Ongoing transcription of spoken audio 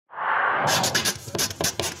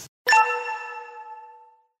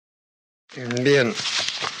Bien,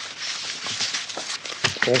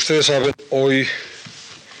 como ustedes saben, hoy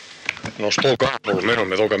nos toca, por lo menos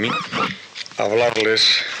me toca a mí,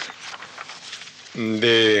 hablarles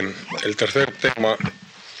del tercer tema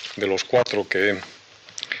de los 4 que he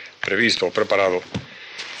previsto o preparado.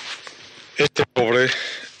 Este sobre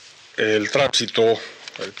el tránsito,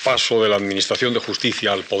 el paso de la Administración de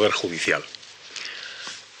Justicia al Poder Judicial.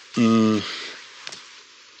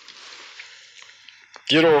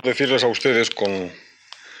 Quiero decirles a ustedes con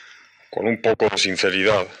un poco de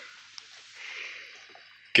sinceridad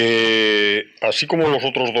que, así como los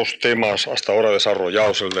otros 2 temas hasta ahora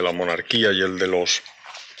desarrollados, el de la monarquía y el de los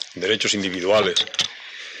derechos individuales,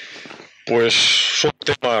 pues son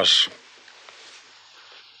temas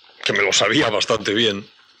que me lo sabía bastante bien,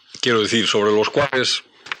 quiero decir, sobre los cuales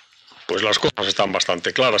pues las cosas están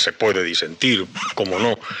bastante claras, se puede disentir, como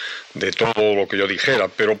no, de todo lo que yo dijera,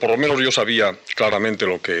 pero por lo menos yo sabía claramente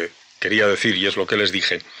lo que quería decir y es lo que les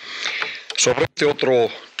dije. Sobre este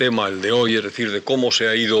otro tema, el de hoy, es decir, de cómo se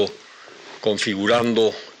ha ido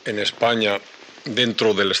configurando en España,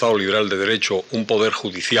 dentro del Estado Liberal de Derecho, un poder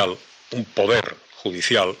judicial,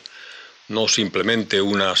 no simplemente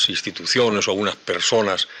unas instituciones o unas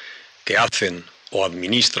personas que hacen o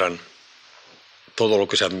administran. Todo lo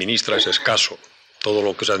que se administra es escaso, todo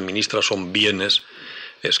lo que se administra son bienes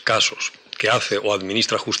escasos, que hace o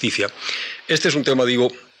administra justicia. Este es un tema,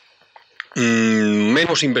 digo,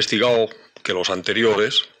 menos investigado que los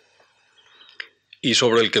anteriores y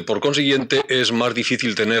sobre el que, por consiguiente, es más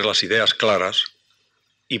difícil tener las ideas claras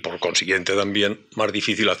y, por consiguiente, también más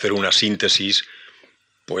difícil hacer una síntesis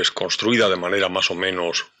pues construida de manera más o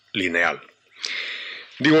menos lineal.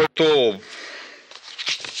 Digo esto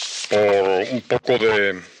por un poco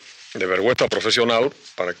de vergüenza profesional,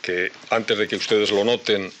 para que antes de que ustedes lo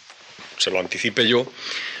noten, se lo anticipe yo.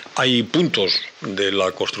 Hay puntos de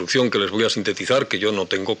la construcción que les voy a sintetizar que yo no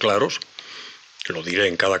tengo claros, que lo diré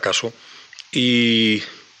en cada caso, y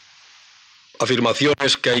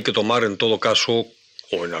afirmaciones que hay que tomar en todo caso,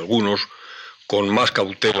 o en algunos, con más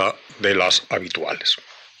cautela de las habituales.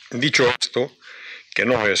 Dicho esto, que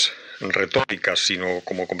no es retórica, sino,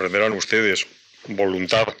 como comprenderán ustedes,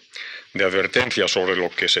 voluntad de advertencia sobre lo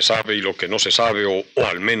que se sabe y lo que no se sabe, o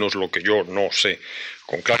al menos lo que yo no sé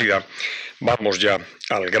con claridad, vamos ya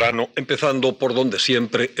al grano, empezando por donde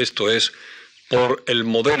siempre, esto es, por el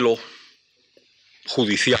modelo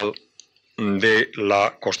judicial de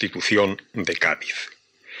la Constitución de Cádiz.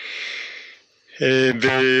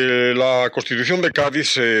 De la Constitución de Cádiz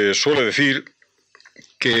se suele decir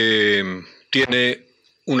que tiene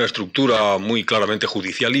una estructura muy claramente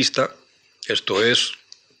judicialista, esto es,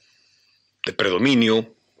 de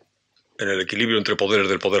predominio en el equilibrio entre poderes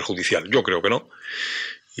del Poder Judicial. Yo creo que no,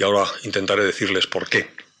 y ahora intentaré decirles por qué.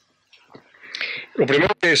 Lo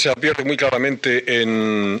primero que se advierte muy claramente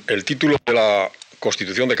en el título de la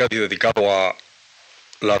Constitución de Cádiz dedicado a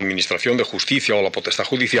la Administración de Justicia o la potestad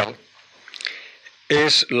judicial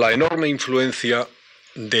es la enorme influencia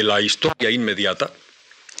de la historia inmediata,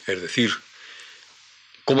 es decir,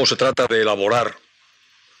 cómo se trata de elaborar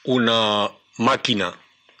una máquina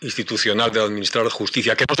institucional de administrar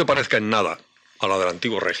justicia que no se parezca en nada a la del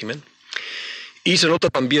antiguo régimen. Y se nota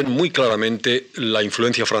también muy claramente la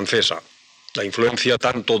influencia francesa, la influencia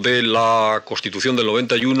tanto de la Constitución del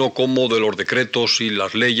 91 como de los decretos y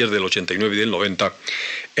las leyes del 89 y del 90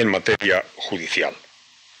 en materia judicial.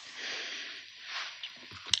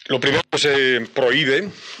 Lo primero que se prohíbe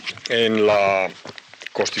en la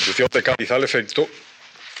Constitución de Cádiz al efecto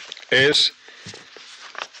es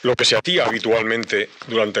lo que se hacía habitualmente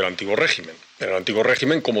durante el antiguo régimen. En el antiguo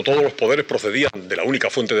régimen, como todos los poderes procedían de la única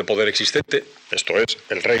fuente de poder existente, esto es,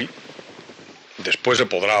 el rey, después se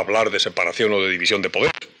podrá hablar de separación o de división de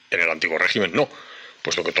poderes. En el antiguo régimen no,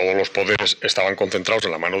 puesto que todos los poderes estaban concentrados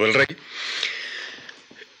en la mano del rey.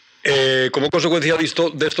 Como consecuencia de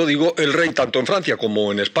esto, digo, el rey, tanto en Francia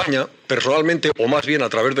como en España, personalmente, o más bien a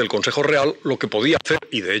través del Consejo Real, lo que podía hacer,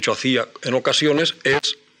 y de hecho hacía en ocasiones,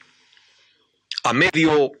 es, a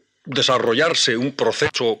medio desarrollarse un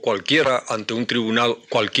proceso cualquiera ante un tribunal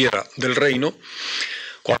cualquiera del reino,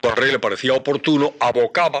 cuando al rey le parecía oportuno,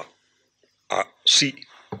 abocaba a sí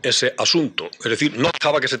ese asunto. Es decir, no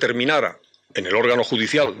dejaba que se terminara en el órgano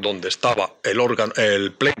judicial donde estaba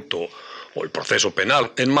el pleito o el proceso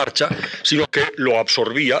penal en marcha, sino que lo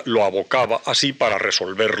absorbía, lo abocaba así para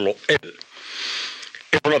resolverlo él.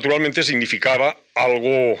 Eso naturalmente significaba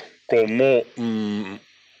algo como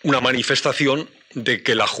una manifestación de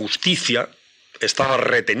que la justicia estaba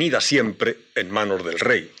retenida siempre en manos del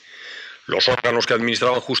rey. Los órganos que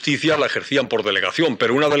administraban justicia la ejercían por delegación,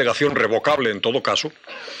 pero una delegación revocable en todo caso,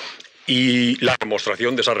 y la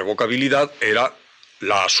demostración de esa revocabilidad era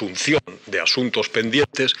la asunción de asuntos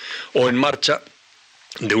pendientes o en marcha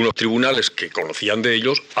de unos tribunales que conocían de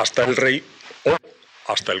ellos hasta el rey o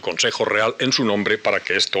hasta el Consejo Real en su nombre para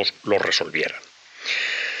que estos los resolvieran.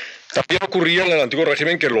 También ocurría en el antiguo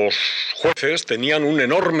régimen que los jueces tenían un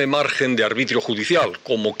enorme margen de arbitrio judicial,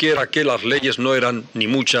 como quiera que las leyes no eran ni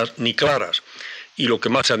muchas ni claras, y lo que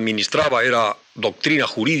más se administraba era doctrina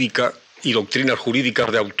jurídica y doctrinas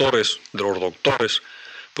jurídicas de autores, de los doctores,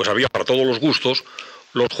 pues había para todos los gustos.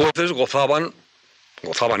 Los jueces gozaban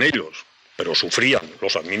ellos, pero sufrían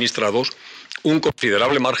los administrados un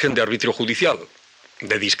considerable margen de arbitrio judicial,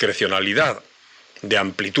 de discrecionalidad, de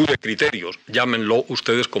amplitud de criterios, llámenlo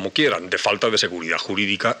ustedes como quieran, de falta de seguridad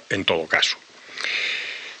jurídica en todo caso.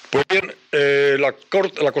 Pues bien,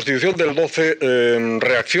 la Constitución del 12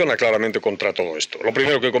 reacciona claramente contra todo esto. Lo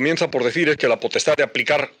primero que comienza por decir es que la potestad de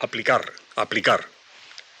aplicar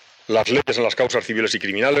las leyes en las causas civiles y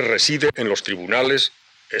criminales reside en los tribunales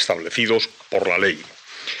establecidos por la ley.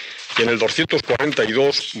 Y en el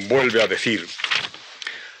 242 vuelve a decir: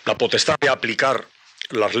 la potestad de aplicar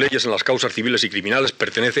las leyes en las causas civiles y criminales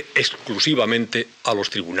pertenece exclusivamente a los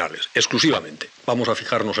tribunales. Exclusivamente. Vamos a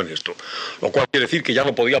fijarnos en esto. Lo cual quiere decir que ya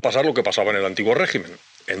no podía pasar lo que pasaba en el antiguo régimen,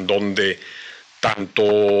 en donde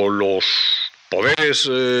tanto los poderes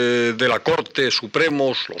de la Corte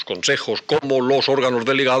Supremos, los consejos, como los órganos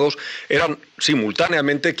delegados eran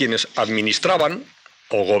simultáneamente quienes administraban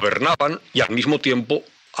o gobernaban y al mismo tiempo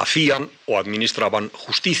hacían o administraban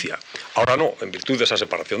justicia. Ahora no, en virtud de esa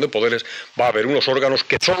separación de poderes va a haber unos órganos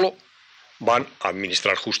que solo van a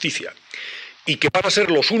administrar justicia y que van a ser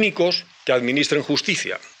los únicos que administren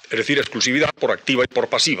justicia, es decir, exclusividad por activa y por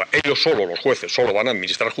pasiva. Ellos solo, los jueces, solo van a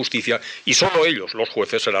administrar justicia y solo ellos, los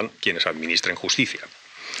jueces, serán quienes administren justicia.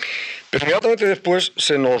 Pero inmediatamente después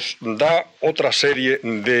se nos da otra serie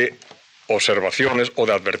de observaciones o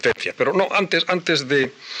de advertencias. Pero no, antes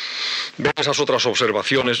de ver esas otras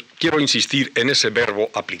observaciones, quiero insistir en ese verbo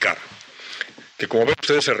aplicar, que como ven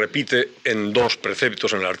ustedes se repite en dos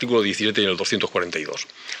preceptos, en el artículo 17 y en el 242.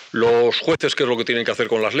 Los jueces, ¿qué es lo que tienen que hacer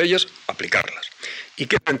con las leyes? Aplicarlas. ¿Y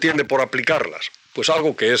qué se entiende por aplicarlas? Pues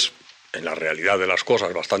algo que es, en la realidad de las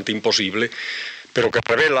cosas, bastante imposible, pero que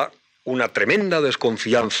revela una tremenda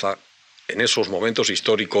desconfianza en esos momentos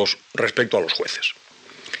históricos respecto a los jueces.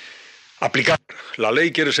 Aplicar la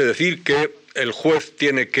ley quiere decir que el juez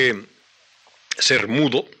tiene que ser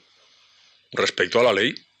mudo respecto a la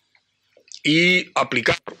ley y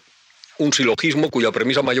aplicar un silogismo cuya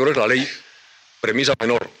premisa mayor es la ley, premisa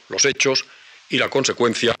menor los hechos, y la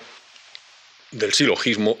consecuencia del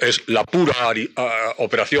silogismo es la pura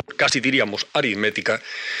operación, casi diríamos aritmética,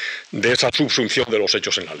 de esa subsunción de los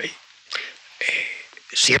hechos en la ley.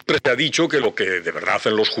 Siempre se ha dicho que lo que de verdad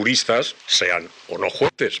hacen los juristas, sean o no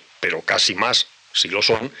jueces, pero casi más si lo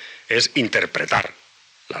son, es interpretar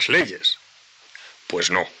las leyes.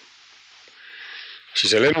 Pues no. Si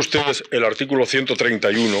se leen ustedes el artículo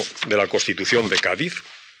 131 de la Constitución de Cádiz,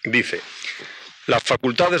 dice: las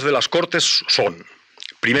facultades de las Cortes son,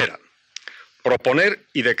 primera, proponer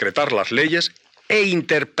y decretar las leyes e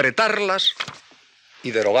interpretarlas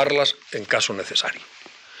y derogarlas en caso necesario.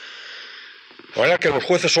 De manera que los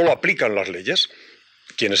jueces solo aplican las leyes,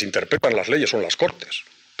 quienes interpretan las leyes son las Cortes.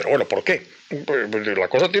 Pero bueno, ¿por qué? Pues la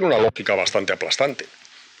cosa tiene una lógica bastante aplastante.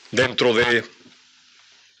 Dentro de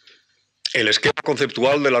el esquema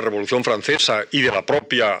conceptual de la Revolución Francesa y de la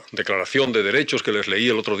propia Declaración de Derechos que les leí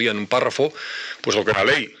el otro día en un párrafo, pues lo que la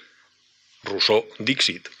ley, Rousseau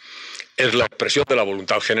Dixit, es la expresión de la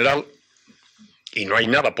voluntad general y no hay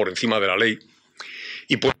nada por encima de la ley.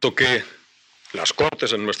 Y puesto que las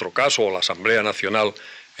Cortes, en nuestro caso, o la Asamblea Nacional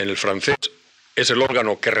en el francés, es el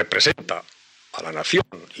órgano que representa a la nación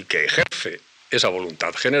y que ejerce esa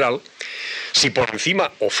voluntad general, si por encima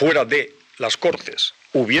o fuera de las Cortes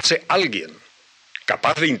hubiese alguien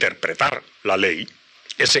capaz de interpretar la ley,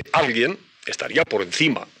 ese alguien estaría por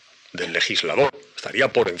encima del legislador, estaría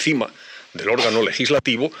por encima del órgano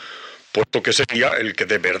legislativo, puesto que sería el que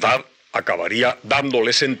de verdad acabaría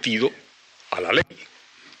dándole sentido a la ley.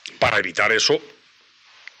 Para evitar eso,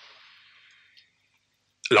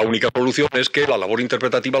 la única solución es que la labor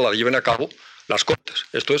interpretativa la lleven a cabo las Cortes.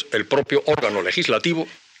 Esto es, el propio órgano legislativo,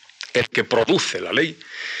 el que produce la ley,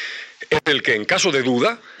 es el que en caso de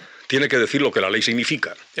duda tiene que decir lo que la ley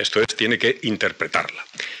significa. Esto es, tiene que interpretarla.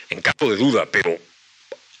 En caso de duda, pero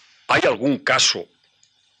 ¿hay algún caso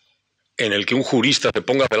en el que un jurista se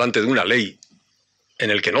ponga delante de una ley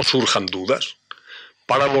en el que no surjan dudas?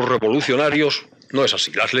 Para los revolucionarios no es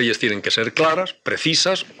así. Las leyes tienen que ser claras,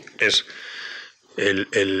 precisas, es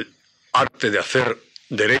el arte de hacer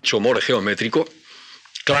derecho more geométrico,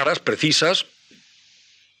 claras, precisas,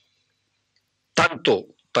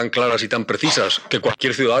 tan claras y tan precisas que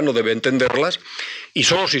cualquier ciudadano debe entenderlas, y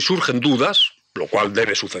solo si surgen dudas, lo cual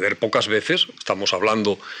debe suceder pocas veces, estamos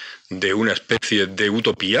hablando de una especie de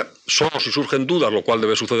utopía, solo si surgen dudas, lo cual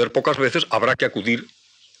debe suceder pocas veces, habrá que acudir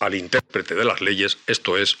al intérprete de las leyes,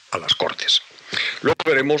 esto es, a las Cortes. Luego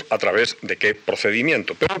veremos a través de qué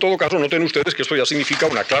procedimiento. Pero en todo caso, noten ustedes que esto ya significa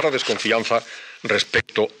una clara desconfianza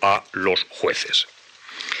respecto a los jueces.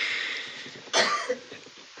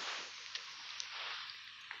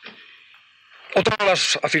 Otra de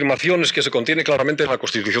las afirmaciones que se contiene claramente en la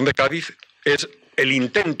Constitución de Cádiz es el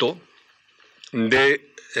intento de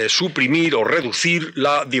suprimir o reducir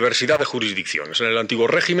la diversidad de jurisdicciones. En el antiguo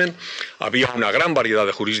régimen había una gran variedad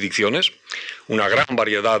de jurisdicciones, una gran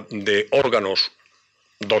variedad de órganos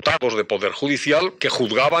dotados de poder judicial que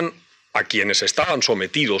juzgaban a quienes estaban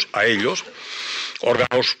sometidos a ellos,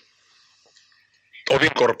 órganos o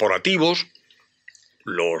bien corporativos,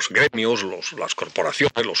 los gremios, las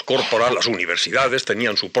corporaciones, los corporas, las universidades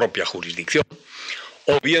tenían su propia jurisdicción,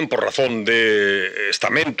 o bien por razón de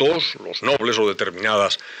estamentos, los nobles o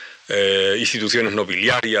determinadas instituciones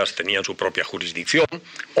nobiliarias tenían su propia jurisdicción,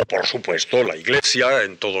 o por supuesto la Iglesia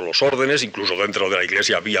en todos los órdenes, incluso dentro de la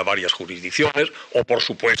Iglesia había varias jurisdicciones, o por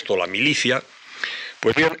supuesto la milicia.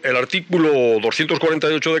 Pues bien, el artículo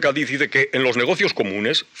 248 de Cádiz dice que en los negocios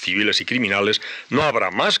comunes, civiles y criminales, no habrá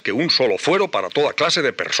más que un solo fuero para toda clase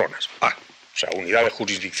de personas. O sea, unidad de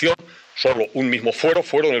jurisdicción, solo un mismo fuero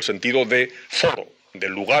en el sentido de foro,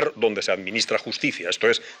 del lugar donde se administra justicia, esto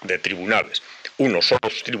es, de tribunales, unos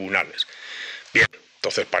solos tribunales. Bien,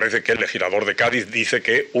 entonces parece que el legislador de Cádiz dice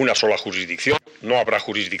que una sola jurisdicción, no habrá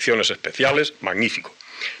jurisdicciones especiales, magnífico.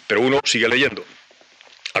 Pero uno sigue leyendo.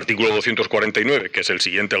 Artículo 249, que es el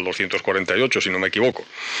siguiente al 248, si no me equivoco.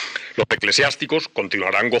 Los eclesiásticos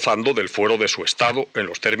continuarán gozando del fuero de su Estado en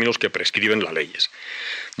los términos que prescriben las leyes.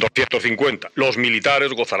 250. Los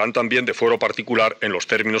militares gozarán también de fuero particular en los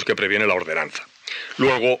términos que previene la ordenanza.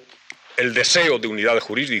 Luego, el deseo de unidad de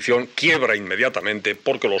jurisdicción quiebra inmediatamente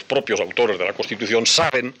porque los propios autores de la Constitución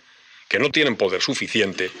saben que no tienen poder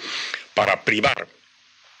suficiente para privar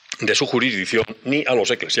de su jurisdicción ni a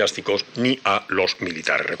los eclesiásticos ni a los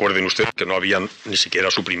militares. Recuerden ustedes que no habían ni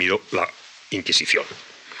siquiera suprimido la Inquisición.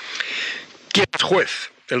 ¿Quién es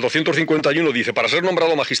juez? El 251 dice, para ser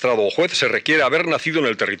nombrado magistrado o juez se requiere haber nacido en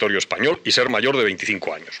el territorio español y ser mayor de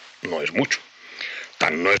 25 años. No es mucho.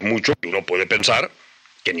 Tan no es mucho que uno puede pensar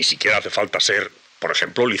que ni siquiera hace falta ser, por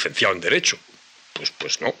ejemplo, licenciado en Derecho.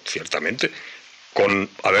 Pues no, ciertamente. Con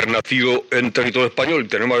haber nacido en territorio español y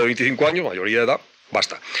tener más de 25 años, mayoría de edad,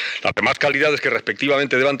 basta. Las demás calidades que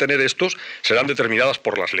respectivamente deban tener estos serán determinadas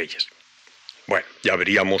por las leyes. Bueno, ya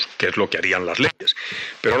veríamos qué es lo que harían las leyes.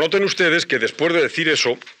 Pero noten ustedes que después de decir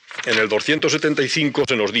eso, en el 275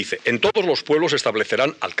 se nos dice, en todos los pueblos se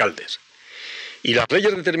establecerán alcaldes, y las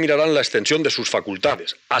leyes determinarán la extensión de sus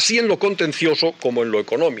facultades, así en lo contencioso como en lo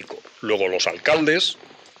económico. Luego los alcaldes,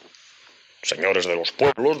 señores de los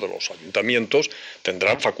pueblos, de los ayuntamientos,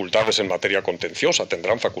 tendrán facultades en materia contenciosa,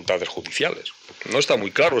 tendrán facultades judiciales. No está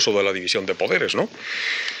muy claro eso de la división de poderes, ¿no?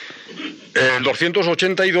 El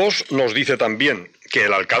 282 nos dice también que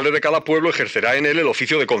el alcalde de cada pueblo ejercerá en él el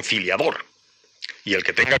oficio de conciliador, y el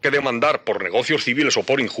que tenga que demandar por negocios civiles o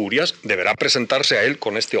por injurias deberá presentarse a él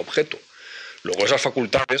con este objeto. Luego esas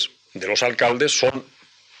facultades de los alcaldes son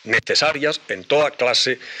necesarias en toda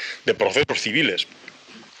clase de procesos civiles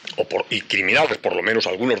y criminales, por lo menos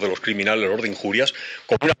algunos de los criminales o de injurias,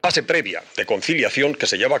 como una fase previa de conciliación que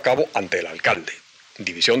se lleva a cabo ante el alcalde.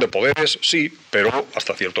 División de poderes, sí, pero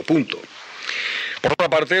hasta cierto punto. Por otra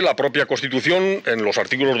parte, la propia Constitución, en los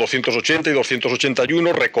artículos 280 y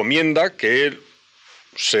 281, recomienda que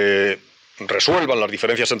se resuelvan las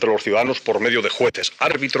diferencias entre los ciudadanos por medio de jueces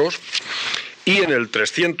árbitros, y en el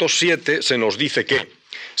 307 se nos dice que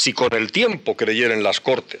si con el tiempo creyeren las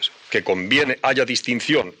Cortes que conviene haya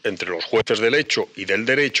distinción entre los jueces del hecho y del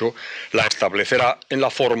derecho, la establecerá en la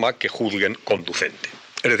forma que juzguen conducente.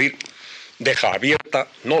 Es decir, deja abierta,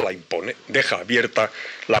 no la impone, deja abierta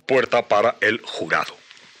la puerta para el jurado.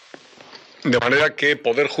 De manera que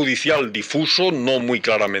poder judicial difuso, no muy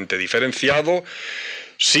claramente diferenciado,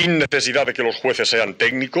 sin necesidad de que los jueces sean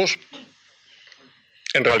técnicos.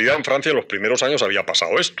 En realidad en Francia en los primeros años había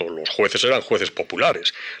pasado esto, los jueces eran jueces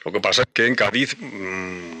populares. Lo que pasa es que en Cádiz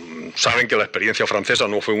saben que la experiencia francesa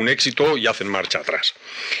no fue un éxito y hacen marcha atrás.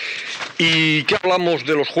 ¿Y qué hablamos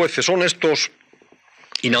de los jueces? ¿Son estos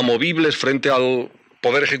inamovibles frente al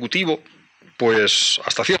poder ejecutivo? Pues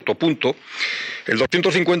hasta cierto punto. El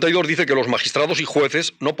 252 dice que los magistrados y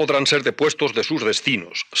jueces no podrán ser depuestos de sus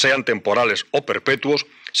destinos, sean temporales o perpetuos,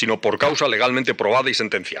 sino por causa legalmente probada y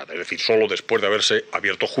sentenciada. Es decir, solo después de haberse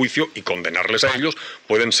abierto juicio y condenarles a ellos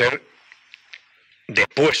pueden ser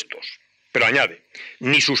depuestos. Pero añade,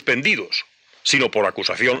 ni suspendidos, sino por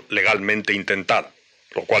acusación legalmente intentada.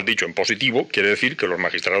 Lo cual, dicho en positivo, quiere decir que los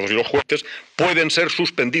magistrados y los jueces pueden ser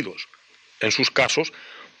suspendidos, en sus casos,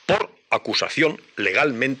 por acusación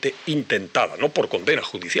legalmente intentada, no por condena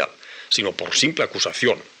judicial, sino por simple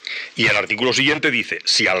acusación. Y el artículo siguiente dice,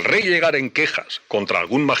 si al rey llegaren quejas contra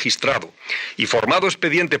algún magistrado y formado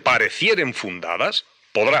expediente parecieren fundadas,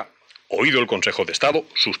 podrá, oído el Consejo de Estado,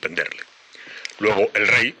 suspenderle. Luego el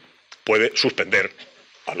rey puede suspender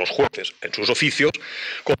a los jueces en sus oficios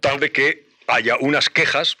con tal de que haya unas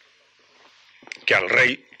quejas que al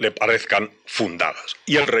rey le parezcan fundadas.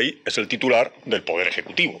 Y el rey es el titular del Poder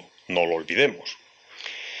Ejecutivo, no lo olvidemos.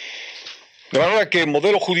 De manera que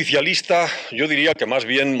modelo judicialista, yo diría que más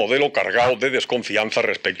bien modelo cargado de desconfianza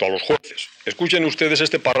respecto a los jueces. Escuchen ustedes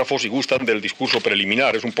este párrafo si gustan del discurso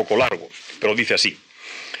preliminar, es un poco largo, pero dice así.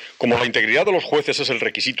 Como la integridad de los jueces es el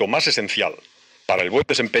requisito más esencial para el buen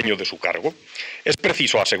desempeño de su cargo, es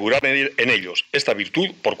preciso asegurar en ellos esta virtud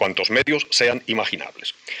por cuantos medios sean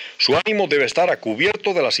imaginables. Su ánimo debe estar a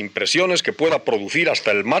cubierto de las impresiones que pueda producir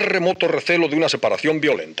hasta el más remoto recelo de una separación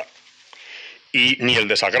violenta. Y ni el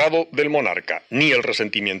desagrado del monarca ni el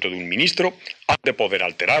resentimiento de un ministro han de poder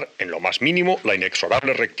alterar en lo más mínimo la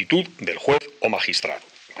inexorable rectitud del juez o magistrado.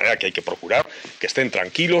 De manera que hay que procurar que estén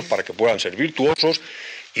tranquilos para que puedan ser virtuosos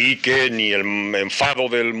y que ni el enfado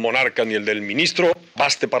del monarca ni el del ministro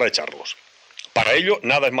baste para echarlos. Para ello,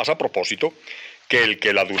 nada es más a propósito que el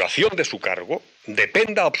que la duración de su cargo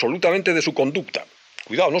dependa absolutamente de su conducta.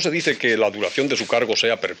 Cuidado, no se dice que la duración de su cargo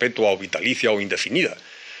sea perpetua o vitalicia o indefinida,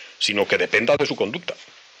 sino que dependa de su conducta.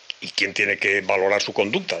 ¿Y quién tiene que valorar su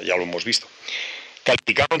conducta? Ya lo hemos visto.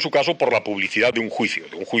 Calificado en su caso por la publicidad de un juicio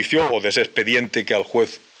o de ese expediente que al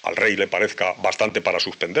juez, al rey, le parezca bastante para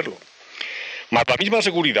suspenderlo. Mas la misma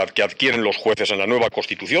seguridad que adquieren los jueces en la nueva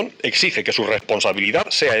Constitución exige que su responsabilidad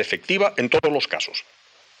sea efectiva en todos los casos,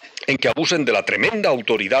 en que abusen de la tremenda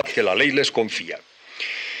autoridad que la ley les confía.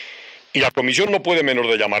 Y la Comisión no puede menos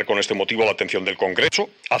de llamar con este motivo la atención del Congreso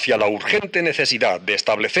hacia la urgente necesidad de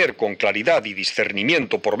establecer con claridad y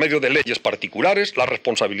discernimiento por medio de leyes particulares la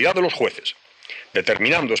responsabilidad de los jueces,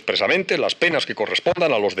 determinando expresamente las penas que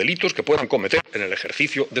correspondan a los delitos que puedan cometer en el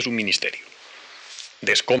ejercicio de su ministerio.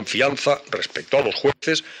 Desconfianza respecto a los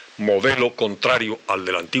jueces, modelo contrario al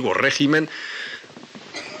del antiguo régimen,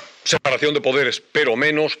 separación de poderes pero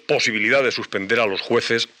menos, posibilidad de suspender a los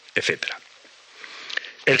jueces, etc.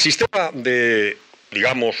 El sistema de,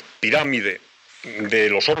 digamos, pirámide de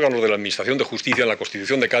los órganos de la Administración de Justicia en la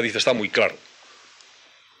Constitución de Cádiz está muy claro,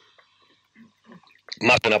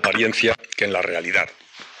 más en apariencia que en la realidad.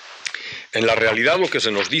 En la realidad lo que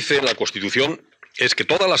se nos dice en la Constitución es que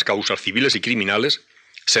todas las causas civiles y criminales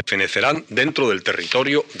se fenecerán dentro del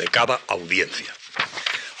territorio de cada audiencia.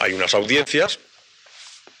 Hay unas audiencias,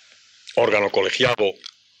 órgano colegiado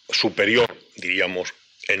superior, diríamos,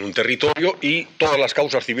 en un territorio, y todas las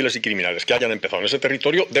causas civiles y criminales que hayan empezado en ese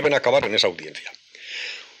territorio deben acabar en esa audiencia.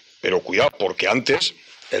 Pero cuidado, porque antes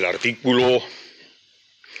el artículo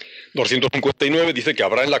 259 dice que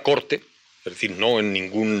habrá en la Corte, es decir, no en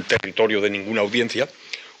ningún territorio de ninguna audiencia,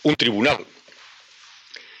 un tribunal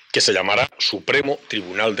que se llamará Supremo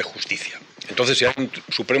Tribunal de Justicia. Entonces, si hay un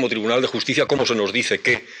Supremo Tribunal de Justicia, ¿cómo se nos dice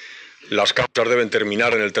que las causas deben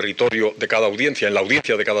terminar en el territorio de cada audiencia, en la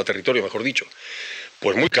audiencia de cada territorio, mejor dicho?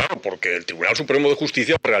 Pues muy claro, porque el Tribunal Supremo de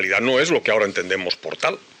Justicia en realidad no es lo que ahora entendemos por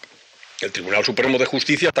tal. El Tribunal Supremo de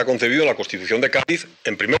Justicia está concebido en la Constitución de Cádiz,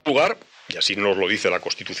 en primer lugar, y así nos lo dice la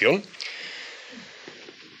Constitución,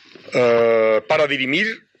 para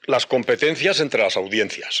dirimir las competencias entre las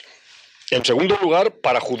audiencias. En segundo lugar,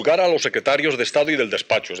 para juzgar a los secretarios de Estado y del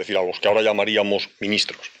despacho, es decir, a los que ahora llamaríamos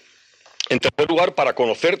ministros. En tercer lugar, para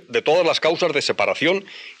conocer de todas las causas de separación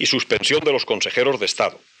y suspensión de los consejeros de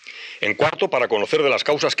Estado. En cuarto, para conocer de las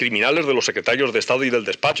causas criminales de los secretarios de Estado y del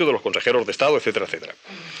despacho, de los consejeros de Estado, etcétera, etcétera.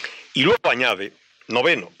 Y luego añade,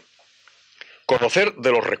 noveno, conocer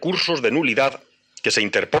de los recursos de nulidad que se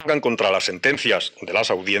interpongan contra las sentencias de las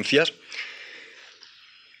audiencias,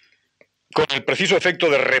 con el preciso efecto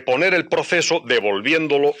de reponer el proceso,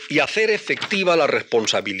 devolviéndolo y hacer efectiva la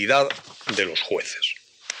responsabilidad de los jueces.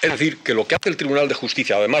 Es decir, que lo que hace el Tribunal de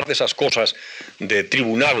Justicia, además de esas cosas de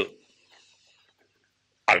tribunal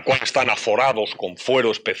al cual están aforados con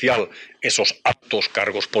fuero especial esos altos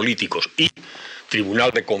cargos políticos, y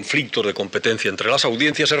Tribunal de Conflictos de Competencia entre las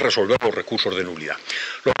Audiencias, es resolver los recursos de nulidad.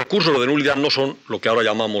 Los recursos de nulidad no son lo que ahora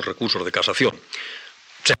llamamos recursos de casación.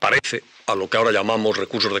 Se parece a lo que ahora llamamos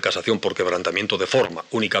recursos de casación por quebrantamiento de forma.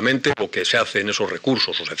 Únicamente lo que se hace en esos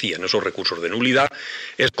recursos, o se hacía en esos recursos de nulidad,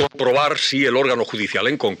 es comprobar si el órgano judicial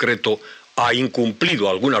en concreto ha incumplido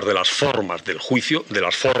algunas de las formas del juicio, de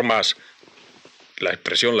las formas, la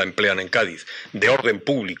expresión la emplean en Cádiz, de orden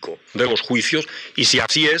público de los juicios, y si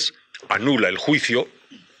así es, anula el juicio,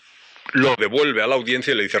 lo devuelve a la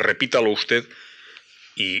audiencia y le dice repítalo usted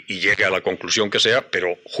y llegue a la conclusión que sea,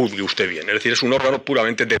 pero juzgue usted bien. Es decir, es un órgano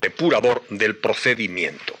puramente de depurador del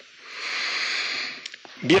procedimiento.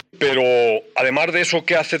 Bien, pero además de eso,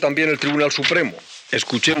 ¿qué hace también el Tribunal Supremo?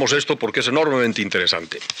 Escuchemos esto porque es enormemente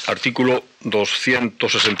interesante. Artículo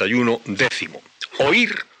 261, décimo.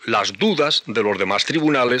 Oír las dudas de los demás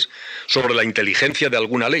tribunales sobre la inteligencia de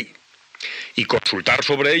alguna ley y consultar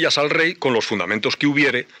sobre ellas al rey con los fundamentos que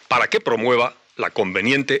hubiere para que promueva la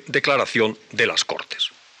conveniente declaración de las Cortes.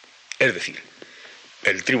 Es decir,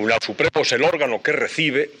 el Tribunal Supremo es el órgano que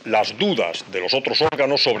recibe las dudas de los otros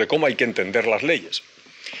órganos sobre cómo hay que entender las leyes.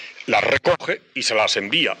 Las recoge y se las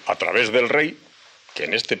envía a través del rey, que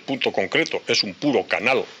en este punto concreto es un puro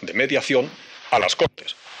canal de mediación, a las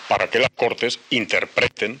Cortes, para que las Cortes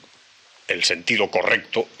interpreten el sentido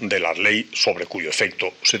correcto de la ley sobre cuyo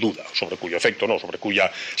efecto se duda, sobre cuyo efecto no, sobre cuyo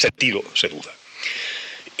sentido se duda.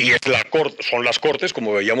 Y son las Cortes,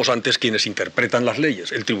 como veíamos antes, quienes interpretan las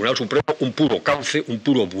leyes. El Tribunal Supremo, un puro cauce, un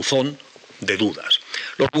puro buzón de dudas.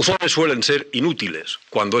 Los buzones suelen ser inútiles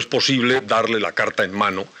cuando es posible darle la carta en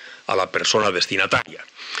mano a la persona destinataria.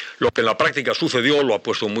 Lo que en la práctica sucedió, lo ha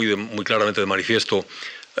puesto muy claramente de manifiesto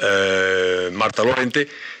Marta Lorente,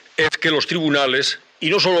 es que los tribunales, y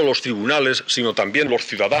no solo los tribunales, sino también los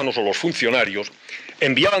ciudadanos o los funcionarios,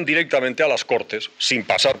 enviaban directamente a las Cortes, sin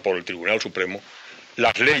pasar por el Tribunal Supremo,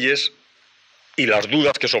 las leyes y las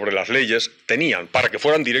dudas que sobre las leyes tenían, para que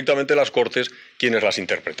fueran directamente las Cortes quienes las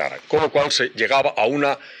interpretaran. Con lo cual se llegaba a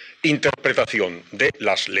una interpretación de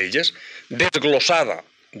las leyes desglosada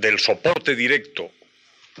del soporte directo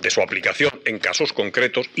de su aplicación en casos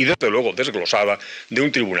concretos y desde luego desglosada de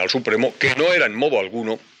un Tribunal Supremo que no era en modo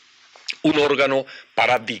alguno un órgano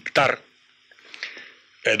para dictar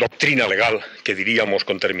doctrina legal, que diríamos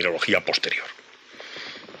con terminología posterior.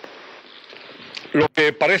 Lo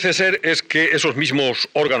que parece ser es que esos mismos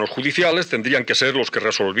órganos judiciales tendrían que ser los que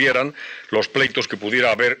resolvieran los pleitos que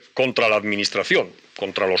pudiera haber contra la Administración,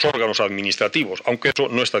 contra los órganos administrativos, aunque eso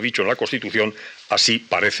no está dicho en la Constitución, así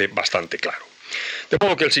parece bastante claro. De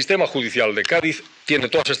modo que el sistema judicial de Cádiz tiene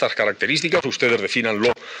todas estas características, ustedes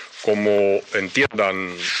defínanlo como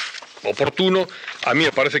entiendan oportuno. A mí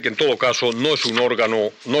me parece que en todo caso no es un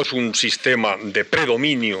órgano, no es un sistema de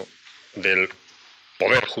predominio del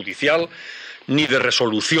Poder Judicial, ni de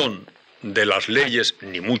resolución de las leyes,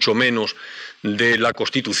 ni mucho menos de la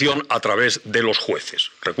Constitución a través de los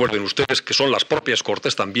jueces. Recuerden ustedes que son las propias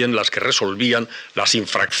Cortes también las que resolvían las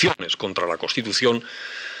infracciones contra la Constitución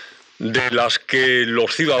de las que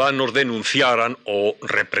los ciudadanos denunciaran o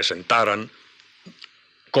representaran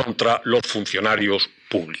contra los funcionarios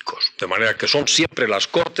públicos. De manera que son siempre las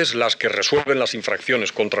Cortes las que resuelven las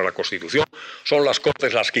infracciones contra la Constitución, son las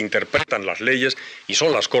Cortes las que interpretan las leyes y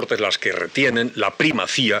son las Cortes las que retienen la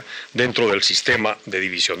primacía dentro del sistema de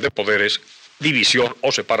división de poderes, división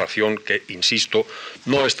o separación que, insisto,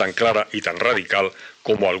 no es tan clara y tan radical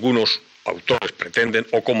como algunos autores pretenden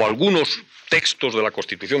o como algunos textos de la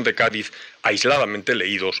Constitución de Cádiz aisladamente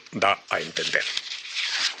leídos da a entender.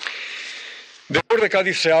 Después de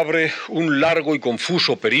Cádiz se abre un largo y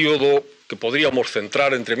confuso periodo que podríamos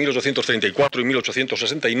centrar entre 1834 y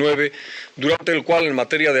 1869, durante el cual en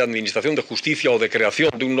materia de administración de justicia o de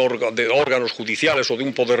creación de órganos judiciales o de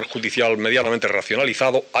un poder judicial medianamente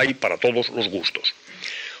racionalizado hay para todos los gustos.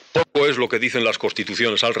 Poco es lo que dicen las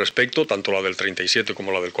constituciones al respecto, tanto la del 37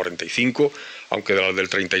 como la del 45, aunque de la del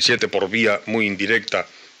 37 por vía muy indirecta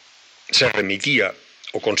se remitía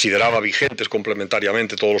o consideraba vigentes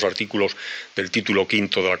complementariamente todos los artículos del título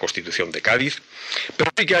quinto de la Constitución de Cádiz,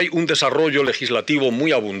 pero sí que hay un desarrollo legislativo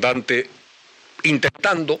muy abundante,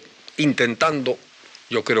 intentando,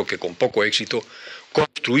 yo creo que con poco éxito,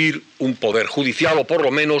 construir un poder judicial o por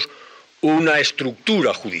lo menos una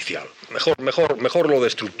estructura judicial. Mejor lo de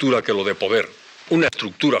estructura que lo de poder. Una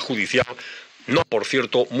estructura judicial, no por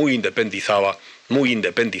cierto muy independizada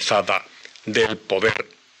del poder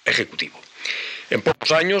ejecutivo. En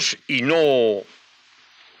pocos años, y no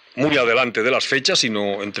muy adelante de las fechas,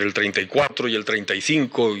 sino entre el 34 y el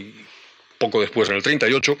 35 y poco después en el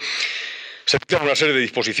 38, se dictan una serie de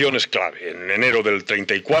disposiciones clave. En enero del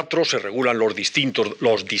 34 se regulan los distritos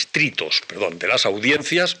de las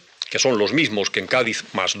audiencias, que son los mismos que en Cádiz,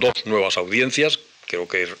 más 2 nuevas audiencias, creo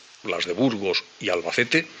que las de Burgos y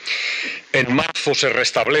Albacete. En marzo se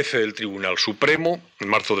restablece el Tribunal Supremo, en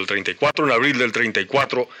marzo del 34. En abril del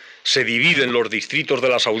 34 se dividen los distritos de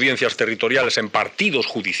las audiencias territoriales en partidos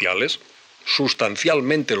judiciales,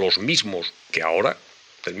 sustancialmente los mismos que ahora,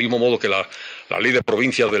 del mismo modo que la ley de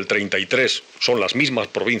provincias del 33 son las mismas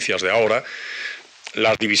provincias de ahora.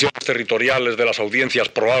 Las divisiones territoriales de las audiencias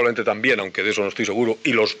probablemente también, aunque de eso no estoy seguro,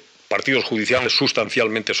 y los partidos judiciales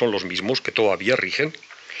sustancialmente son los mismos, que todavía rigen.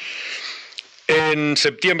 En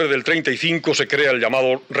septiembre del 35 se crea el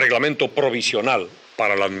llamado Reglamento Provisional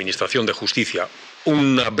para la Administración de Justicia,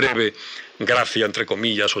 una breve gracia, entre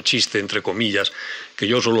comillas, o chiste, entre comillas, que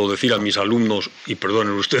yo suelo decir a mis alumnos, y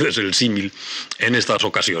perdonen ustedes el símil, en estas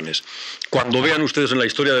ocasiones. Cuando vean ustedes en la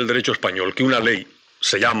historia del derecho español que una ley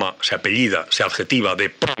se llama, se apellida, se adjetiva de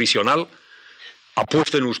provisional,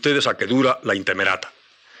 apuesten ustedes a que dura la intemerata.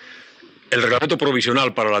 El reglamento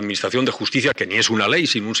provisional para la Administración de Justicia, que ni es una ley,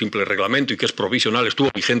 sino un simple reglamento y que es provisional, estuvo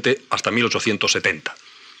vigente hasta 1870,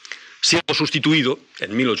 siendo sustituido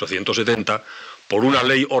en 1870 por una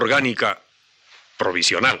ley orgánica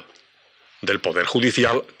provisional del Poder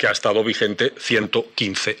Judicial que ha estado vigente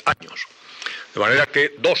 115 años. De manera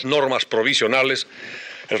que 2 normas provisionales,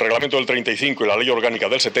 el reglamento del 35 y la ley orgánica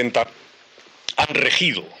del 70, han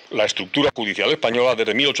regido la estructura judicial española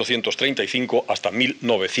desde 1835 hasta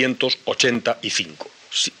 1985.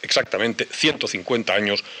 Sí, exactamente 150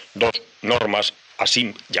 años, 2 normas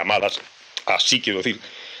así llamadas, así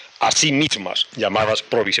mismas llamadas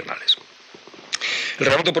provisionales. El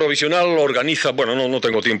reglamento provisional organiza, bueno, no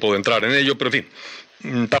tengo tiempo de entrar en ello, pero en fin,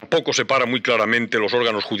 tampoco separa muy claramente los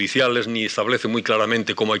órganos judiciales ni establece muy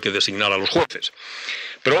claramente cómo hay que designar a los jueces,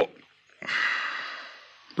 pero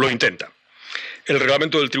lo intenta. El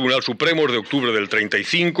reglamento del Tribunal Supremo es de octubre del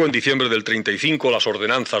 35, en diciembre del 35 las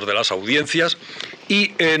ordenanzas de las audiencias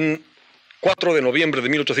y en 4 de noviembre de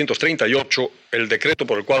 1838 el decreto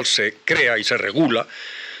por el cual se crea y se regula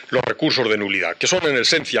los recursos de nulidad, que son en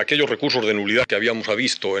esencia aquellos recursos de nulidad que habíamos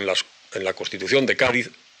visto en la Constitución de Cádiz,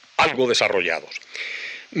 algo desarrollados.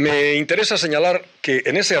 Me interesa señalar que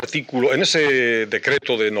en ese artículo, en ese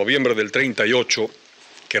decreto de noviembre del 38,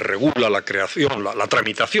 que regula la creación, la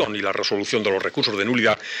tramitación y la resolución de los recursos de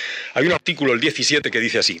nulidad, hay un artículo, el 17, que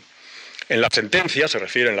dice así: en la sentencia, se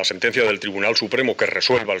refiere en la sentencia del Tribunal Supremo que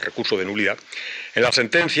resuelva el recurso de nulidad, en la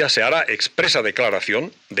sentencia se hará expresa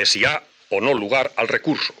declaración de si ha o no lugar al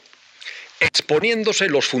recurso, exponiéndose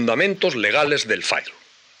los fundamentos legales del fallo.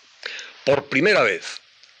 Por primera vez,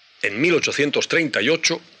 en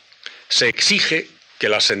 1838, se exige que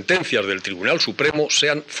las sentencias del Tribunal Supremo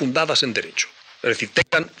sean fundadas en derecho. Es decir,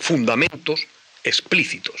 tengan fundamentos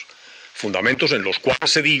explícitos, fundamentos en los cuales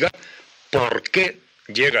se diga por qué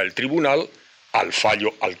llega el tribunal al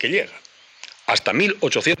fallo al que llega. Hasta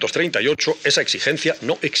 1838 esa exigencia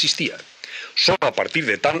no existía. Solo a partir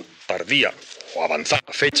de tan tardía o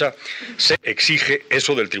avanzada fecha se exige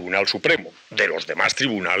eso del Tribunal Supremo. De los demás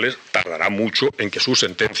tribunales tardará mucho en que sus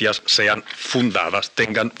sentencias sean fundadas,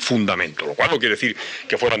 tengan fundamento, lo cual no quiere decir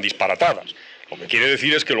que fueran disparatadas. Lo que quiere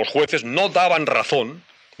decir es que los jueces no daban razón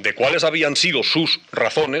de cuáles habían sido sus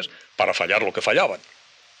razones para fallar lo que fallaban.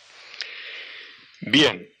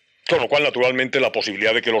 Bien, con lo cual naturalmente la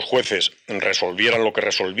posibilidad de que los jueces resolvieran lo que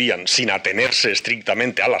resolvían sin atenerse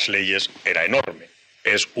estrictamente a las leyes era enorme.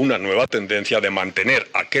 Es una nueva tendencia de mantener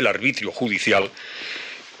aquel arbitrio judicial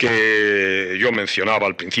que yo mencionaba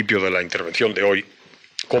al principio de la intervención de hoy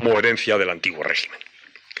como herencia del antiguo régimen.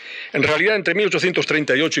 En realidad, entre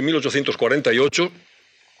 1838 y 1848,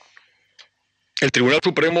 el Tribunal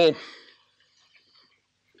Supremo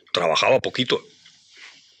trabajaba poquito.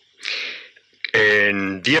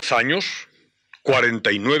 En 10 años,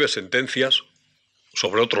 49 sentencias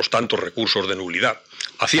sobre otros tantos recursos de nulidad.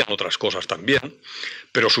 Hacían otras cosas también,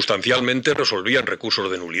 pero sustancialmente resolvían recursos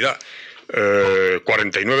de nulidad.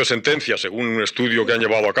 49 sentencias, según un estudio que han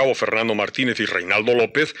llevado a cabo Fernando Martínez y Reinaldo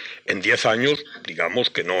López, en 10 años, digamos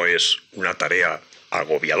que no es una tarea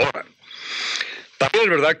agobiadora. También es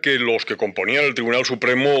verdad que los que componían el Tribunal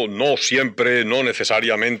Supremo no siempre, no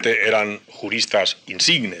necesariamente eran juristas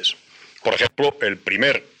insignes. Por ejemplo, el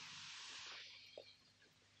primer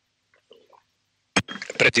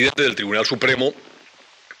presidente del Tribunal Supremo,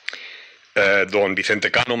 don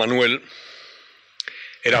Vicente Cano Manuel,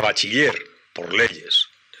 era bachiller por leyes,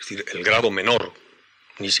 es decir, el grado menor,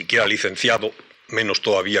 ni siquiera licenciado, menos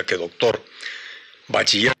todavía que doctor,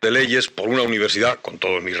 bachiller de leyes por una universidad, con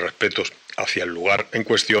todos mis respetos hacia el lugar en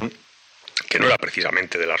cuestión, que no era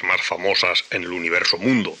precisamente de las más famosas en el universo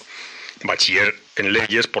mundo, bachiller en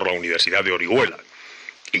leyes por la Universidad de Orihuela,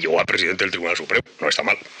 y llegó a presidente del Tribunal Supremo, no está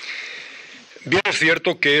mal. Bien es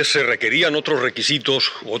cierto que se requerían otros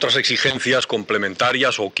requisitos, otras exigencias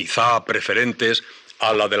complementarias o quizá preferentes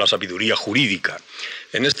a la de la sabiduría jurídica.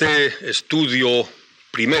 En este estudio,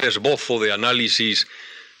 primer esbozo de análisis,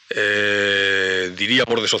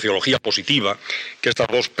 diríamos de sociología positiva, que estas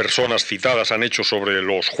dos personas citadas han hecho sobre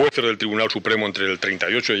los jueces del Tribunal Supremo entre el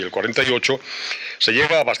 38 y el 48, se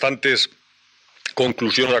llega a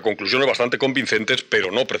conclusiones bastante convincentes,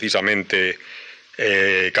 pero no precisamente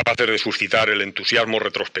capaces de suscitar el entusiasmo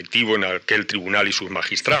retrospectivo en aquel tribunal y sus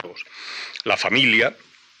magistrados. La familia,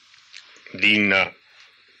 digna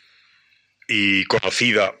y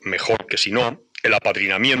conocida mejor que si no, el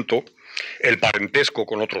apadrinamiento, el parentesco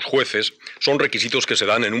con otros jueces, son requisitos que se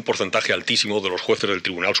dan en un porcentaje altísimo de los jueces del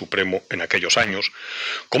Tribunal Supremo en aquellos años,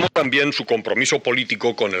 como también su compromiso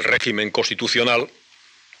político con el régimen constitucional,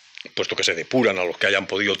 puesto que se depuran a los que hayan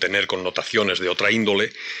podido tener connotaciones de otra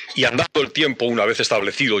índole, y andando el tiempo, una vez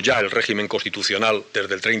establecido ya el régimen constitucional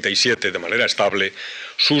desde el 37 de manera estable,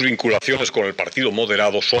 sus vinculaciones con el partido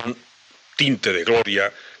moderado son tinte de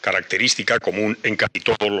gloria, característica común en casi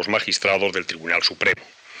todos los magistrados del Tribunal Supremo.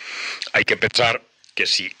 Hay que pensar que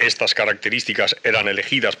si estas características eran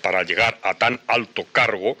elegidas para llegar a tan alto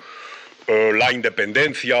cargo, la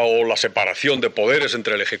independencia o la separación de poderes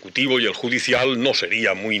entre el Ejecutivo y el Judicial no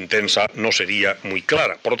sería muy intensa, no sería muy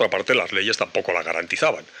clara. Por otra parte, las leyes tampoco la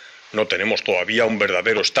garantizaban. No tenemos todavía un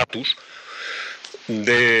verdadero estatus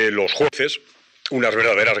de los jueces, unas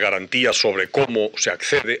verdaderas garantías sobre cómo se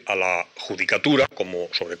accede a la judicatura,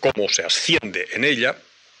 sobre cómo se asciende en ella,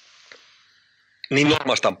 ni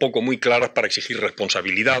normas tampoco muy claras para exigir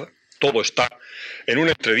responsabilidad. Todo está en un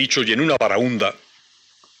entredicho y en una baraúnda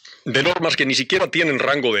de normas que ni siquiera tienen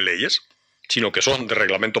rango de leyes, sino que son de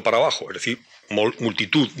reglamento para abajo, es decir,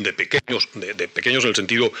 multitud de pequeños en el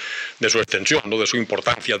sentido de su extensión, no de su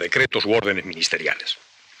importancia, decretos u órdenes ministeriales.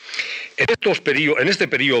 En este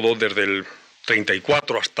periodo, desde el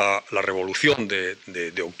 34 hasta la Revolución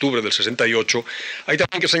de octubre del 68, hay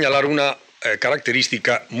también que señalar una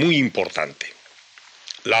característica muy importante: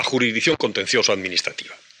 la jurisdicción contencioso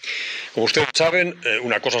administrativa. Como ustedes saben,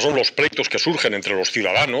 una cosa son los pleitos que surgen entre los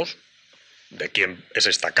ciudadanos, de quién es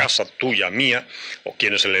esta casa, tuya, mía, o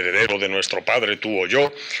quién es el heredero de nuestro padre, tú o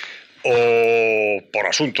yo, o por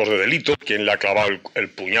asuntos de delitos, quién le ha clavado el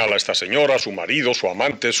puñal a esta señora, su marido, su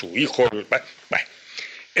amante, su hijo.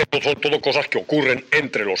 Estas son todo cosas que ocurren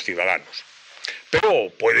entre los ciudadanos.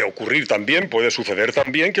 Pero puede suceder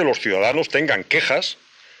también que los ciudadanos tengan quejas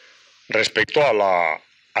respecto a la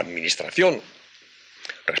administración,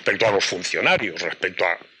 respecto a los funcionarios, respecto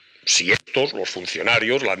a si los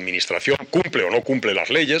funcionarios, la administración, cumple o no cumple las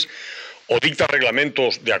leyes, o dicta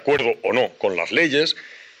reglamentos de acuerdo o no con las leyes,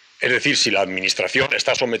 es decir, si la administración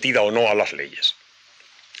está sometida o no a las leyes.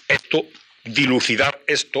 Dilucidar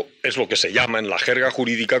esto es lo que se llama en la jerga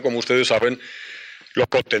jurídica, como ustedes saben, lo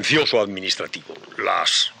contencioso administrativo,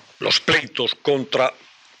 los pleitos contra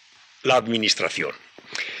la administración.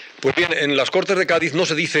 Pues bien, en las Cortes de Cádiz no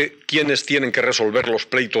se dice quiénes tienen que resolver los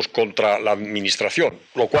pleitos contra la administración,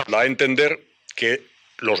 lo cual da a entender que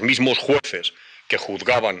los mismos jueces que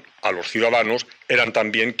juzgaban a los ciudadanos eran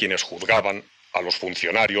también quienes juzgaban a los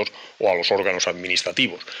funcionarios o a los órganos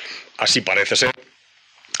administrativos. Así parece ser,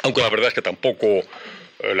 aunque la verdad es que tampoco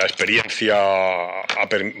la experiencia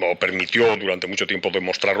permitió durante mucho tiempo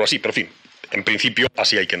demostrarlo así, pero en fin, en principio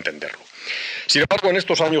así hay que entenderlo. Sin embargo, en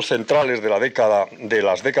estos años centrales de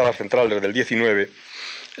las décadas centrales del 19,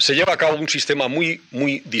 se lleva a cabo un sistema muy,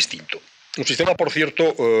 muy distinto. Un sistema, por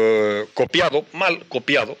cierto, mal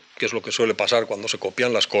copiado, que es lo que suele pasar cuando se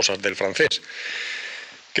copian las cosas del francés,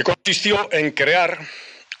 que consistió en crear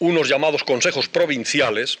unos llamados consejos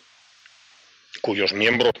provinciales, cuyos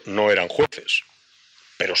miembros no eran jueces,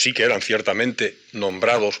 pero sí que eran ciertamente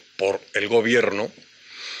nombrados por el gobierno,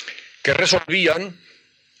 que resolvían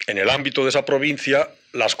en el ámbito de esa provincia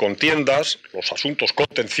las contiendas, los asuntos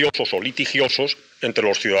contenciosos o litigiosos entre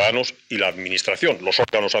los ciudadanos y la administración, los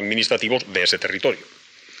órganos administrativos de ese territorio.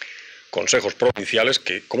 Consejos provinciales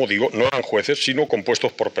que, como digo, no eran jueces, sino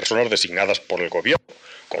compuestos por personas designadas por el gobierno,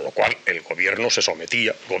 con lo cual el gobierno se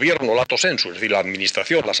sometía, gobierno lato sensu, es decir, la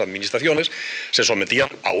administración, las administraciones, se sometían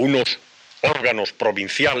a unos órganos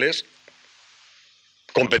provinciales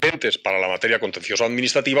competentes para la materia contenciosa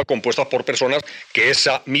administrativa, compuestas por personas que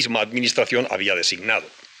esa misma administración había designado.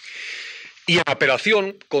 Y en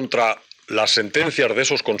apelación contra las sentencias de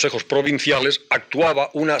esos consejos provinciales actuaba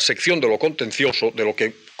una sección de lo contencioso, de lo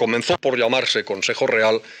que comenzó por llamarse Consejo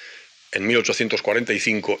Real, en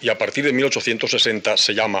 1845 y a partir de 1860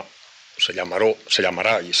 se llamará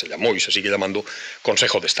y se llamó y se sigue llamando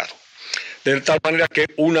Consejo de Estado. De tal manera que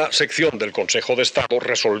una sección del Consejo de Estado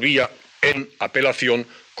resolvía en apelación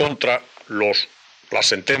contra las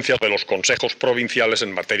sentencias de los consejos provinciales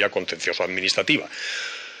en materia contencioso-administrativa.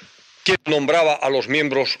 ¿Quién nombraba a los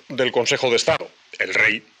miembros del Consejo de Estado? El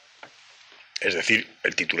rey, es decir,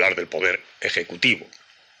 el titular del poder ejecutivo.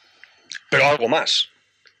 Pero algo más.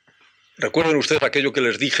 Recuerden ustedes aquello que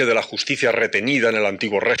les dije de la justicia retenida en el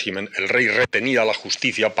antiguo régimen. El rey retenía la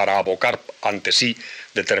justicia para abocar ante sí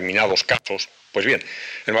determinados casos. Pues bien,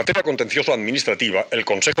 en materia contencioso-administrativa, el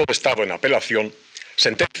Consejo de Estado en apelación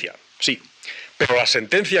sentencia, sí, pero la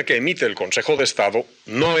sentencia que emite el Consejo de Estado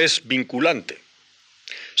no es vinculante,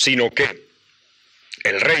 sino que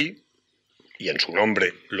el rey, y en su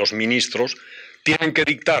nombre los ministros, tienen que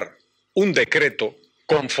dictar un decreto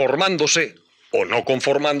conformándose o no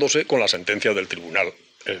conformándose con la sentencia del tribunal,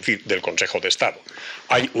 es decir, del Consejo de Estado.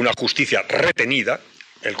 Hay una justicia retenida,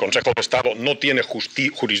 el Consejo de Estado no tiene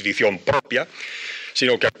jurisdicción propia,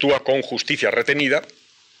 sino que actúa con justicia retenida,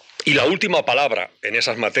 y la última palabra en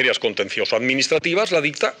esas materias contencioso-administrativas la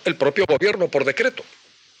dicta el propio gobierno por decreto.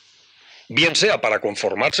 Bien sea para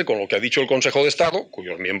conformarse con lo que ha dicho el Consejo de Estado,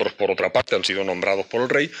 cuyos miembros por otra parte han sido nombrados por el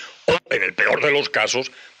rey, o en el peor de los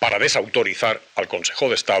casos, para desautorizar al Consejo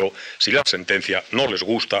de Estado si la sentencia no les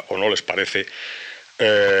gusta o no les parece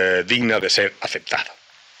digna de ser aceptada.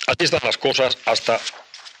 Así están las cosas hasta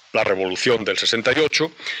la Revolución del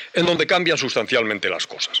 68, en donde cambian sustancialmente las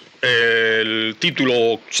cosas. El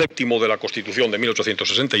título séptimo de la Constitución de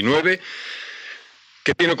 1869,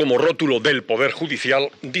 que tiene como rótulo del Poder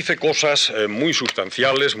Judicial, dice cosas muy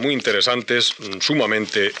sustanciales, muy interesantes,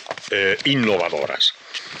 sumamente innovadoras.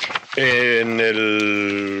 En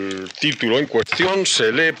el título en cuestión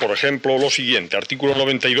se lee, por ejemplo, lo siguiente, artículo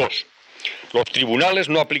 92. Los tribunales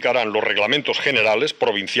no aplicarán los reglamentos generales,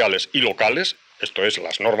 provinciales y locales, esto es,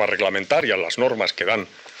 las normas reglamentarias, las normas que dan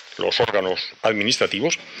los órganos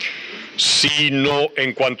administrativos, sino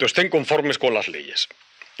en cuanto estén conformes con las leyes.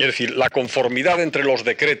 Es decir, la conformidad entre los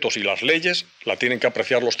decretos y las leyes la tienen que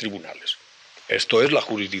apreciar los tribunales. Esto es la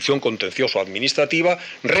jurisdicción contencioso-administrativa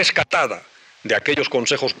rescatada de aquellos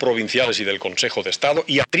consejos provinciales y del Consejo de Estado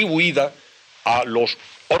y atribuida a los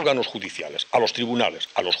órganos judiciales, a los tribunales,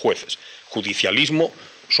 a los jueces. Judicialismo,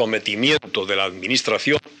 sometimiento de la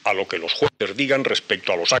Administración a lo que los jueces digan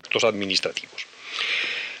respecto a los actos administrativos.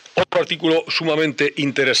 Otro artículo sumamente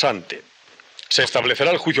interesante. Se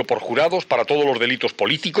establecerá el juicio por jurados para todos los delitos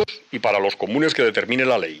políticos y para los comunes que determine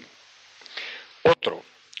la ley. Otro,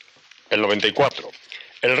 el 94.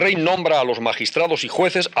 El rey nombra a los magistrados y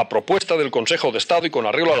jueces a propuesta del Consejo de Estado y con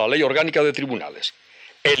arreglo a la ley orgánica de tribunales.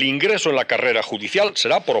 El ingreso en la carrera judicial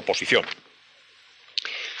será por oposición.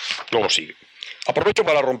 Luego sigue. Aprovecho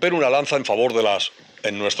para romper una lanza en favor de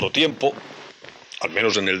en nuestro tiempo, al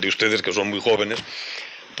menos en el de ustedes que son muy jóvenes,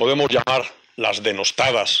 podemos llamar las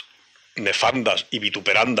denostadas, nefandas y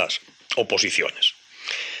vituperandas oposiciones.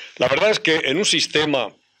 La verdad es que en un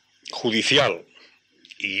sistema judicial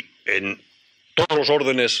y en todos los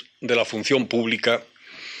órdenes de la función pública,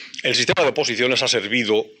 el sistema de oposiciones ha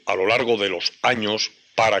servido a lo largo de los años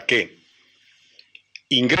para que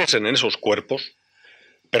ingresen en esos cuerpos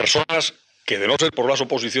personas que de no ser por las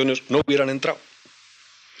oposiciones no hubieran entrado.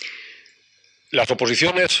 Las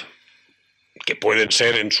oposiciones, que pueden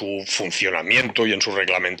ser en su funcionamiento y en su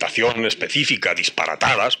reglamentación específica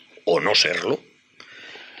disparatadas, o no serlo,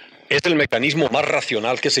 es el mecanismo más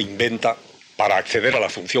racional que se inventa para acceder a la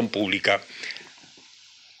función pública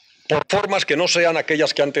por formas que no sean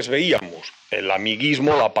aquellas que antes veíamos, el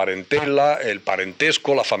amiguismo, la parentela, el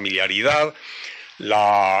parentesco, la familiaridad,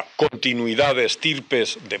 la continuidad de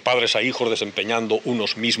estirpes de padres a hijos desempeñando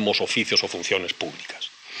unos mismos oficios o funciones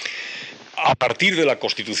públicas. A partir de la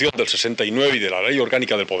Constitución del 69 y de la Ley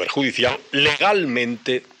Orgánica del Poder Judicial,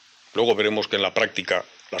 legalmente, luego veremos que en la práctica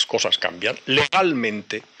las cosas cambian,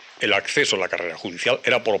 legalmente el acceso a la carrera judicial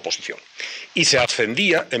era por oposición. Y se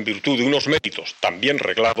ascendía en virtud de unos méritos también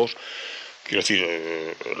reglados, quiero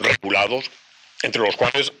decir, regulados, entre los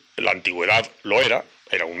cuales la antigüedad lo era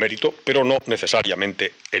un mérito, pero no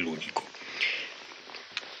necesariamente el único.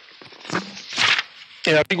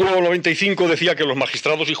 El artículo 95 decía que los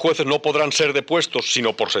magistrados y jueces no podrán ser depuestos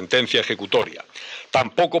sino por sentencia ejecutoria.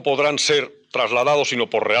 Tampoco podrán ser trasladados sino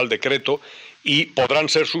por real decreto y podrán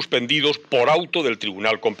ser suspendidos por auto del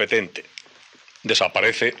tribunal competente.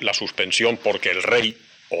 Desaparece la suspensión porque el rey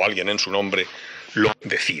o alguien en su nombre lo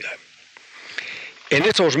decida. En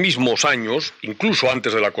esos mismos años, incluso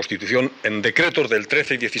antes de la Constitución, en decretos del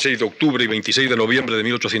 13 y 16 de octubre y 26 de noviembre de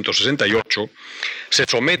 1868, se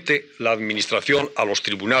somete la Administración a los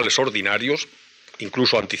tribunales ordinarios,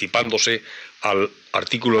 incluso anticipándose al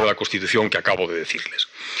artículo de la Constitución que acabo de decirles.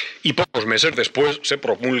 Y pocos meses después se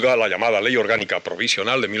promulga la llamada Ley Orgánica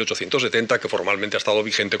Provisional de 1870, que formalmente ha estado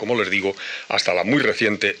vigente, como les digo, hasta la muy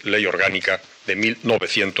reciente Ley Orgánica de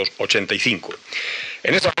 1985.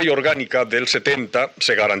 En esa Ley Orgánica del 70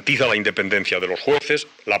 se garantiza la independencia de los jueces,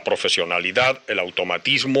 la profesionalidad, el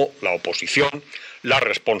automatismo, la oposición, la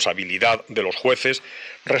responsabilidad de los jueces,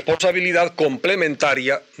 responsabilidad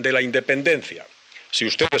complementaria de la independencia. Si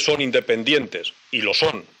ustedes son independientes, y lo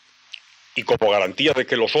son, y como garantía de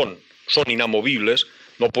que lo son inamovibles,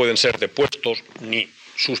 no pueden ser depuestos ni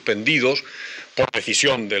suspendidos por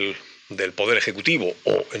decisión del Poder Ejecutivo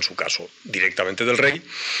o, en su caso, directamente del Rey,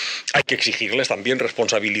 hay que exigirles también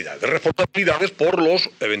responsabilidades. Responsabilidades por los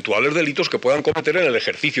eventuales delitos que puedan cometer en el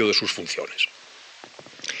ejercicio de sus funciones.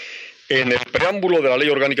 En el preámbulo de la Ley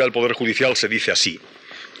Orgánica del Poder Judicial se dice así: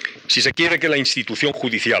 si se quiere que la institución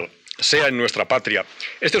judicial sea en nuestra patria.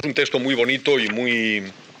 Este es un texto muy bonito y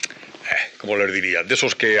muy, ¿cómo les diría?, de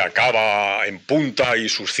esos que acaba en punta y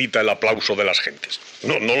suscita el aplauso de las gentes.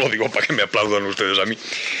 No lo digo para que me aplaudan ustedes a mí,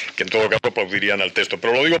 que en todo caso aplaudirían al texto,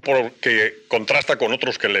 pero lo digo porque contrasta con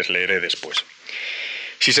otros que les leeré después.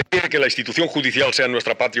 Si se quiere que la institución judicial sea en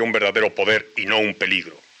nuestra patria un verdadero poder y no un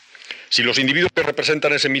peligro, si los individuos que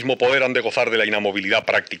representan ese mismo poder han de gozar de la inamovilidad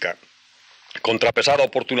práctica, contrapesada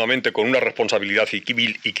oportunamente con una responsabilidad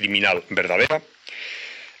civil y criminal verdadera,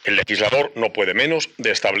 el legislador no puede menos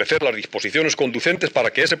de establecer las disposiciones conducentes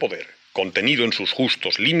para que ese poder, contenido en sus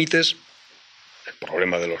justos límites, el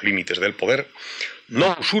problema de los límites del poder,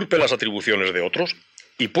 no usurpe las atribuciones de otros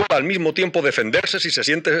y pueda al mismo tiempo defenderse si se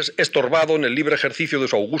siente estorbado en el libre ejercicio de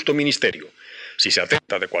su augusto ministerio, si se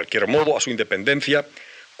atenta de cualquier modo a su independencia,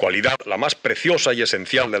 cualidad la más preciosa y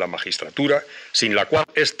esencial de la magistratura, sin la cual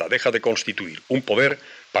ésta deja de constituir un poder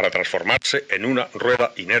para transformarse en una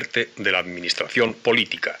rueda inerte de la administración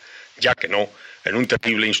política, ya que no en un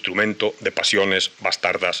terrible instrumento de pasiones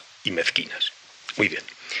bastardas y mezquinas. Muy bien,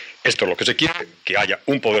 esto es lo que se quiere, que haya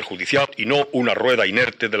un poder judicial y no una rueda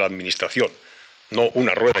inerte de la administración, no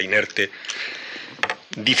una rueda inerte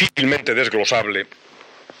difícilmente desglosable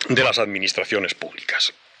de las administraciones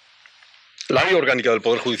públicas. La Ley Orgánica del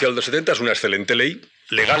Poder Judicial del 70 es una excelente ley.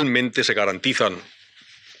 Legalmente se garantizan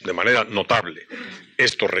de manera notable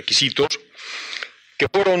estos requisitos que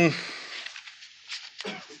fueron,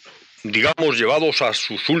 digamos, llevados a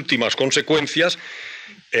sus últimas consecuencias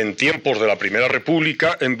en tiempos de la Primera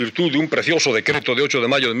República en virtud de un precioso decreto de 8 de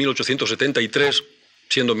mayo de 1873,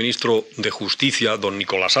 siendo ministro de Justicia don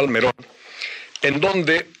Nicolás Almerón, en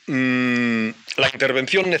donde la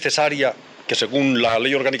intervención necesaria que según la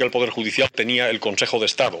Ley Orgánica del Poder Judicial tenía el Consejo de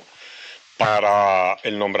Estado para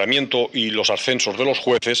el nombramiento y los ascensos de los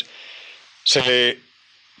jueces, se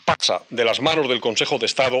pasa de las manos del Consejo de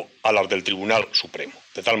Estado a las del Tribunal Supremo,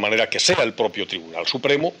 de tal manera que sea el propio Tribunal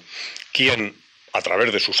Supremo quien, a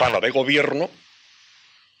través de su sala de gobierno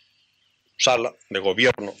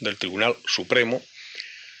del Tribunal Supremo,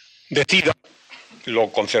 decida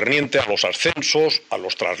lo concerniente a los ascensos, a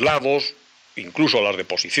los traslados, incluso a las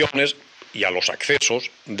deposiciones y a los accesos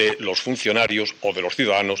de los funcionarios o de los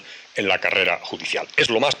ciudadanos en la carrera judicial. Es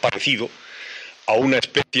lo más parecido a una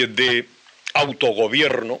especie de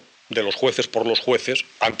autogobierno de los jueces por los jueces,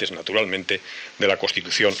 antes naturalmente de la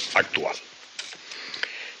Constitución actual.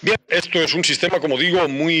 Bien, esto es un sistema, como digo,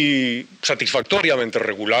 muy satisfactoriamente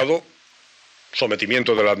regulado,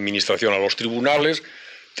 sometimiento de la Administración a los tribunales,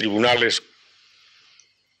 tribunales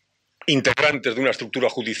integrantes de una estructura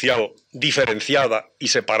judicial diferenciada y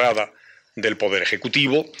separada del Poder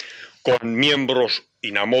Ejecutivo, con miembros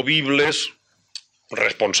inamovibles,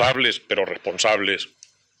 responsables, pero responsables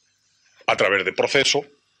a través de proceso,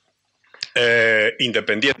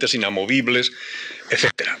 independientes, inamovibles,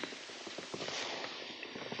 etc.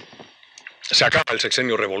 Se acaba el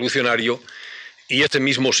sexenio revolucionario y este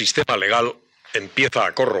mismo sistema legal empieza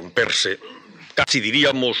a corromperse, casi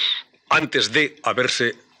diríamos antes de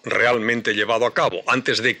haberse realmente llevado a cabo,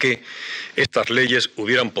 antes de que estas leyes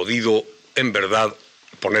hubieran podido en verdad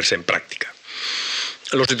ponerse en práctica.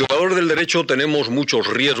 Los tituladores del derecho tenemos muchos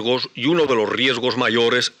riesgos y uno de los riesgos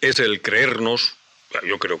mayores es el creernos,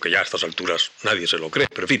 yo creo que ya a estas alturas nadie se lo cree,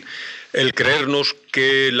 pero en fin, el creernos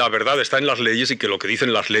que la verdad está en las leyes y que lo que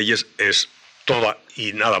dicen las leyes es toda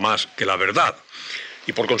y nada más que la verdad.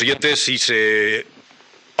 Y por consiguiente, si se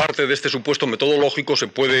parte de este supuesto metodológico, se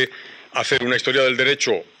puede hacer una historia del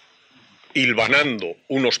derecho hilvanando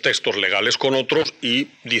unos textos legales con otros y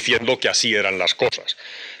diciendo que así eran las cosas.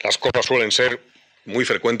 Las cosas suelen ser muy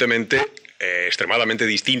frecuentemente extremadamente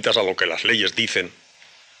distintas a lo que las leyes dicen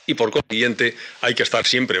y por consiguiente hay que estar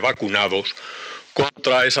siempre vacunados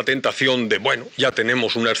contra esa tentación de, bueno, ya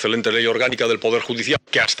tenemos una excelente ley orgánica del Poder Judicial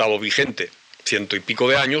que ha estado vigente 100 y pico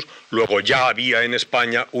de años, luego ya había en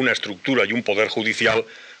España una estructura y un Poder Judicial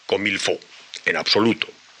comme il faut, en absoluto.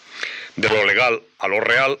 De lo legal a lo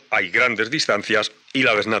real hay grandes distancias y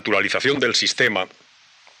la desnaturalización del sistema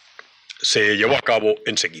se llevó a cabo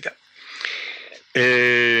enseguida.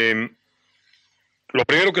 Lo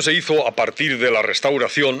primero que se hizo a partir de la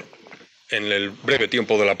Restauración, en el breve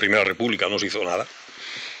tiempo de la Primera República no se hizo nada,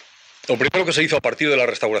 lo primero que se hizo a partir de la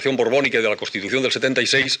Restauración borbónica y de la Constitución del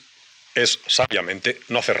 76 es, sabiamente,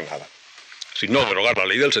 no hacer nada. Sino derogar la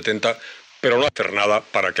ley del 70, pero no hacer nada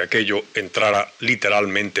para que aquello entrara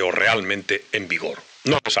literalmente o realmente en vigor.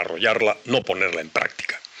 No desarrollarla, no ponerla en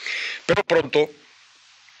práctica. Pero pronto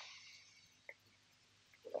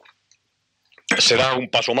se da un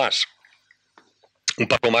paso más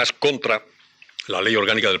contra la ley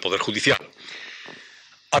orgánica del Poder Judicial,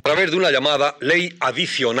 a través de una llamada ley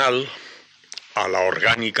adicional a la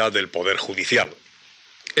orgánica del Poder Judicial.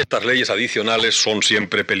 Estas leyes adicionales son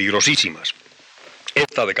siempre peligrosísimas.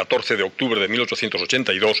 Esta de 14 de octubre de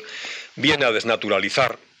 1882 viene a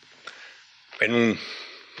desnaturalizar en un,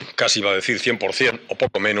 casi iba a decir 100% o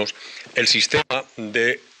poco menos, el sistema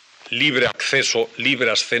de libre acceso, libre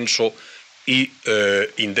ascenso y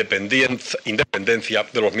independencia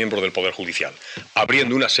de los miembros del Poder Judicial,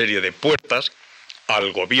 abriendo una serie de puertas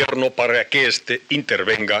al gobierno para que éste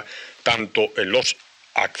intervenga tanto en los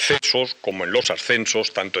accesos como en los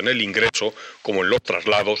ascensos, tanto en el ingreso como en los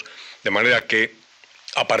traslados, de manera que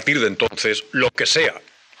a partir de entonces lo que sea,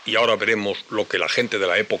 y ahora veremos lo que la gente de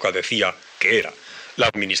la época decía que era la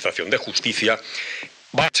Administración de Justicia,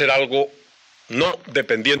 va a ser algo no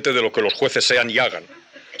dependiente de lo que los jueces sean y hagan,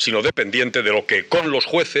 sino dependiente de lo que con los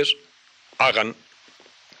jueces hagan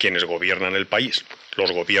quienes gobiernan el país,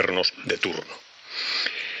 los gobiernos de turno.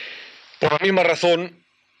 Por la misma razón,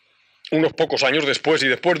 unos pocos años después y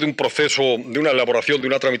después de un proceso, de una elaboración, de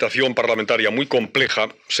una tramitación parlamentaria muy compleja,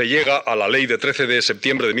 se llega a la ley de 13 de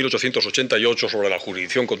septiembre de 1888 sobre la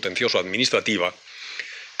jurisdicción contencioso administrativa,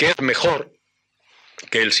 que es mejor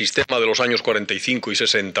que el sistema de los años 45 y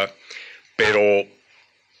 60, pero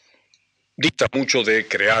dicta mucho de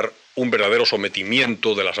crear un verdadero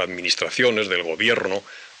sometimiento de las administraciones, del gobierno,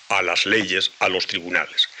 a las leyes, a los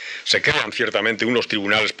tribunales. Se crean ciertamente unos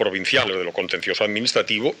tribunales provinciales de lo contencioso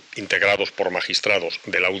administrativo, integrados por magistrados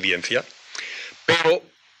de la audiencia,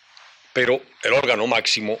 pero el órgano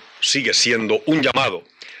máximo sigue siendo un llamado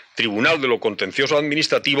Tribunal de lo Contencioso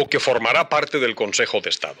Administrativo que formará parte del Consejo de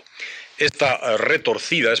Estado. Esta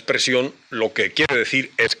retorcida expresión lo que quiere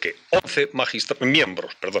decir es que 11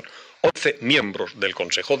 miembros del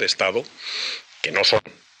Consejo de Estado, que no son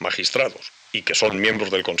magistrados y que son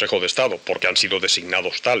miembros del Consejo de Estado porque han sido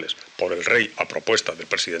designados tales por el rey a propuesta del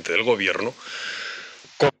presidente del gobierno,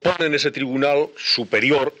 componen ese tribunal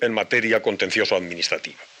superior en materia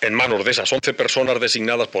contencioso-administrativa. En manos de esas 11 personas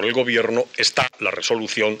designadas por el gobierno está la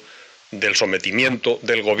resolución del sometimiento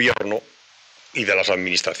del gobierno y de las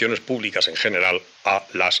administraciones públicas en general a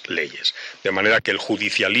las leyes. De manera que el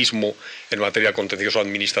judicialismo en materia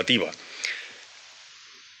contencioso-administrativa,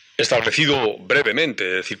 establecido brevemente,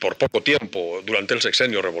 es decir, por poco tiempo, durante el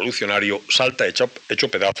sexenio revolucionario, salta hecho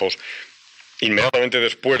pedazos. Inmediatamente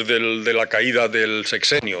después de la caída del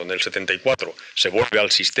sexenio, en el 74, se vuelve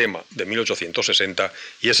al sistema de 1860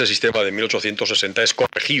 y ese sistema de 1860 es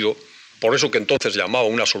corregido por eso que entonces llamaba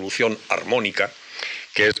una solución armónica,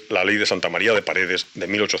 que es la Ley de Santa María de Paredes de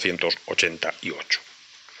 1888.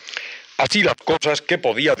 Así las cosas, ¿qué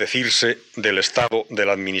podía decirse del estado de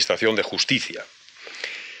la Administración de Justicia?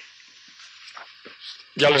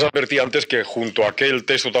 Ya les advertí antes que junto a aquel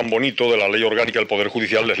texto tan bonito de la Ley Orgánica del Poder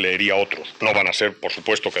Judicial les leería otros. No van a ser, por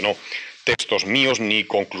supuesto que no, textos míos ni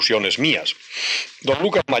conclusiones mías. Don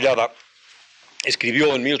Lucas Mallada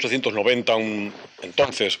escribió en 1890 un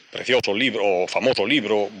entonces precioso libro, famoso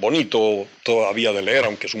libro, bonito todavía de leer,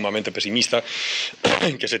 aunque sumamente pesimista,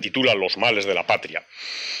 que se titula Los males de la patria.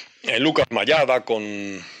 Lucas Mallada,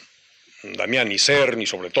 con Damián Isern y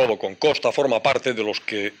sobre todo con Costa, forma parte de los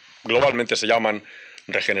que globalmente se llaman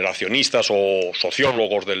regeneracionistas o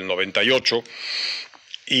sociólogos del 98,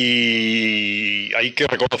 y hay que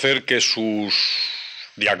reconocer que sus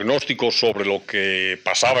diagnósticos sobre lo que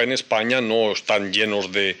pasaba en España no están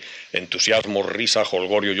llenos de entusiasmo, risa,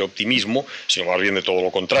 jolgorio y optimismo, sino más bien de todo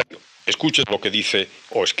lo contrario. Escuchen lo que dice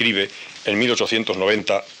o escribe en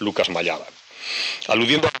 1890 Lucas Mallada.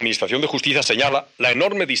 Aludiendo a la Administración de Justicia, señala la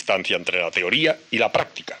enorme distancia entre la teoría y la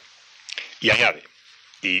práctica. Y añade,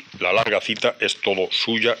 y la larga cita es todo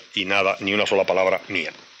suya y nada, ni una sola palabra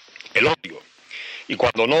mía. El odio. Y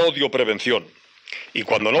cuando no odio, prevención. Y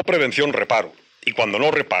cuando no prevención, reparo. Y cuando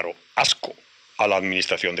no reparo, asco a la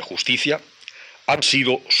Administración de Justicia, han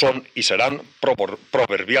sido, son y serán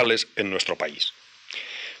proverbiales en nuestro país.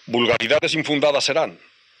 Vulgaridades infundadas serán,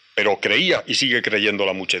 pero creía y sigue creyendo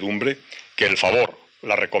la muchedumbre que el favor,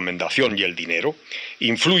 la recomendación y el dinero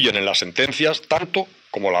influyen en las sentencias tanto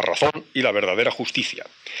como la razón y la verdadera justicia,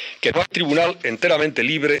 que no hay tribunal enteramente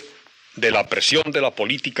libre de la presión de la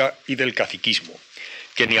política y del caciquismo,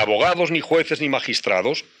 que ni abogados, ni jueces, ni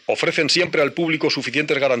magistrados ofrecen siempre al público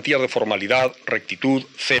suficientes garantías de formalidad, rectitud,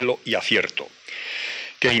 celo y acierto,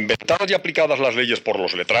 que inventadas y aplicadas las leyes por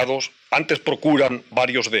los letrados, antes procuran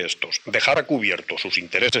varios de estos dejar a cubierto sus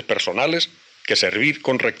intereses personales que servir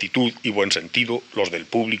con rectitud y buen sentido los del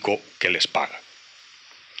público que les paga.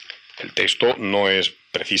 El texto no es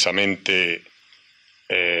precisamente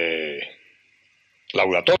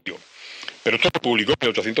laudatorio, pero esto se publicó en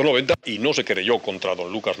 1890 y no se querelló contra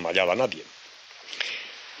don Lucas Mallada nadie.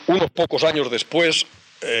 Unos pocos años después,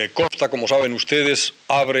 Costa, como saben ustedes,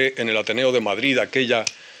 abre en el Ateneo de Madrid aquella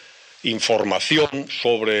información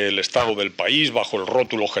sobre el estado del país bajo el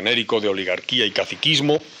rótulo genérico de oligarquía y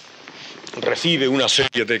caciquismo. Recibe una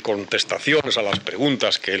serie de contestaciones a las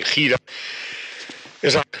preguntas que él gira.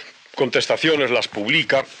 Esas contestaciones las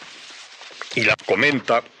publica y las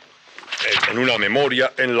comenta en una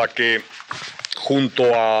memoria en la que,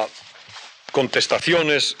 junto a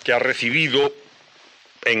contestaciones que ha recibido,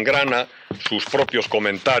 engrana sus propios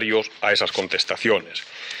comentarios a esas contestaciones.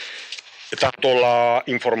 Tanto la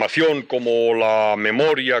información como la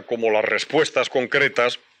memoria como las respuestas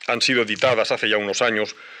concretas han sido editadas hace ya unos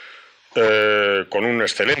años con un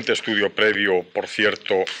excelente estudio previo, por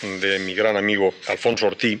cierto, de mi gran amigo Alfonso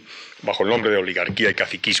Ortiz, bajo el nombre de Oligarquía y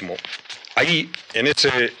Caciquismo. Ahí, en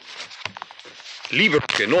ese libro,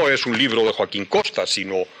 que no es un libro de Joaquín Costa,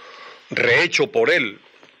 sino rehecho por él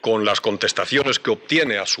con las contestaciones que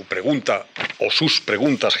obtiene a su pregunta o sus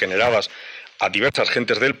preguntas generadas a diversas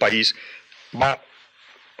gentes del país, va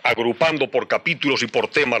agrupando por capítulos y por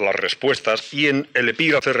temas las respuestas, y en el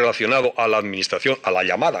epígrafe relacionado a la administración, a la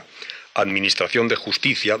llamada Administración de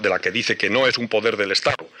Justicia, de la que dice que no es un poder del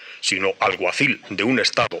Estado, sino alguacil de un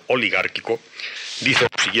Estado oligárquico, dice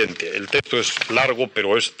lo siguiente. El texto es largo,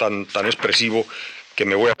 pero es tan expresivo que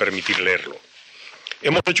me voy a permitir leerlo.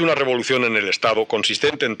 Hemos hecho una revolución en el Estado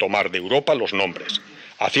consistente en tomar de Europa los nombres,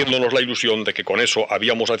 haciéndonos la ilusión de que con eso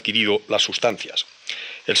habíamos adquirido las sustancias.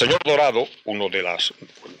 El señor Dorado,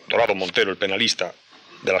 Dorado Montero, el penalista,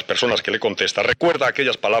 de las personas que le contesta, recuerda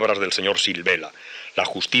aquellas palabras del señor Silvela: la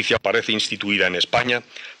justicia parece instituida en España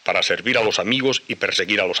para servir a los amigos y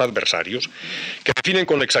perseguir a los adversarios, que definen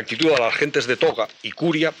con exactitud a las gentes de toga y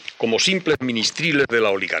curia como simples ministriles de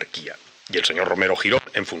la oligarquía. Y el señor Romero Girón,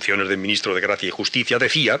 en funciones de ministro de Gracia y Justicia,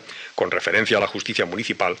 decía, con referencia a la justicia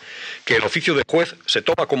municipal, que el oficio de juez se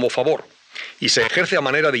toma como favor y se ejerce a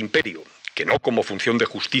manera de imperio, que no como función de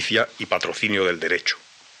justicia y patrocinio del derecho.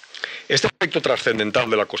 Este aspecto trascendental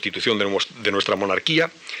de la constitución de nuestra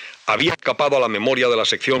monarquía había escapado a la memoria de la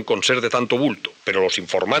sección con ser de tanto bulto, pero los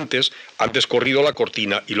informantes han descorrido la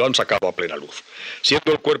cortina y lo han sacado a plena luz.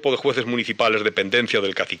 Siendo el cuerpo de jueces municipales dependencia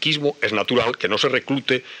del caciquismo, es natural que no se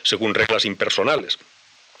reclute según reglas impersonales,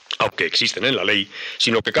 aunque existen en la ley,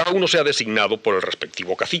 sino que cada uno sea designado por el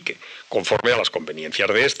respectivo cacique, conforme a las conveniencias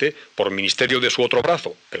de éste, por ministerio de su otro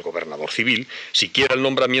brazo, el gobernador civil, siquiera el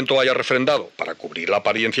nombramiento haya refrendado, para cubrir la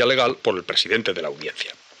apariencia legal, por el presidente de la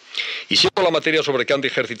audiencia. Y siendo la materia sobre que han de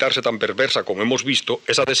ejercitarse tan perversa como hemos visto,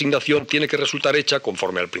 esa designación tiene que resultar hecha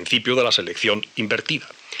conforme al principio de la selección invertida.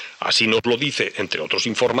 Así nos lo dice, entre otros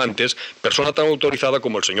informantes, persona tan autorizada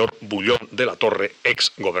como el señor Bullón de la Torre,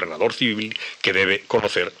 ex gobernador civil, que debe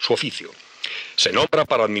conocer su oficio. Se nombra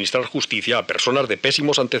para administrar justicia a personas de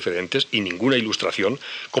pésimos antecedentes y ninguna ilustración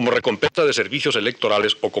como recompensa de servicios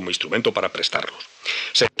electorales o como instrumento para prestarlos.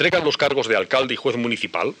 Se entregan los cargos de alcalde y juez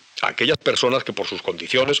municipal a aquellas personas que por sus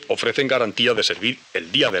condiciones ofrecen garantía de servir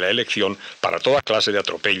el día de la elección para toda clase de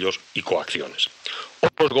atropellos y coacciones.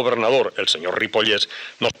 Otro gobernador, el señor Ripollés,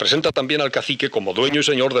 nos presenta también al cacique como dueño y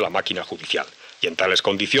señor de la máquina judicial. Y en tales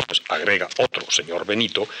condiciones, agrega otro señor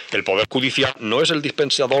Benito, el Poder Judicial no es el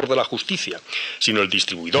dispensador de la justicia, sino el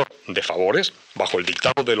distribuidor de favores bajo el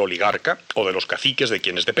dictado del oligarca o de los caciques de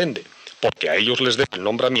quienes depende, porque a ellos les debe el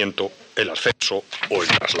nombramiento, el ascenso o el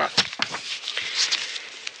traslado.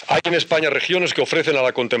 Hay en España regiones que ofrecen a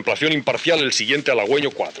la contemplación imparcial el siguiente halagüeño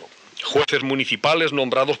cuadro: jueces municipales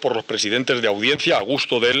nombrados por los presidentes de audiencia a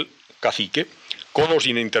gusto del cacique, con o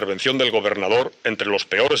sin intervención del gobernador, entre los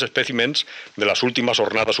peores espécimens de las últimas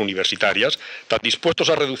jornadas universitarias, tan dispuestos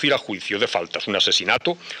a reducir a juicio de faltas un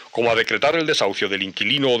asesinato como a decretar el desahucio del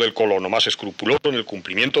inquilino o del colono más escrupuloso en el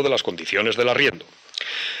cumplimiento de las condiciones del arriendo.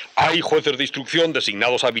 Hay jueces de instrucción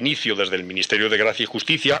designados ab inicio desde el Ministerio de Gracia y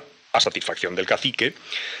Justicia, a satisfacción del cacique,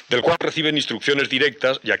 del cual reciben instrucciones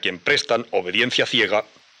directas y a quien prestan obediencia ciega,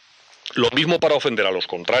 lo mismo para ofender a los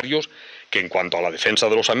contrarios que en cuanto a la defensa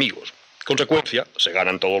de los amigos. Consecuencia, se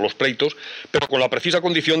ganan todos los pleitos, pero con la precisa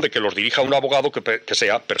condición de que los dirija un abogado que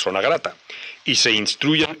sea persona grata, y se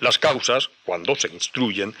instruyen las causas, cuando se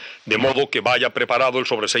instruyen, de modo que vaya preparado el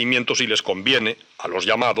sobreseimiento si les conviene a los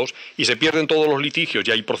llamados, y se pierden todos los litigios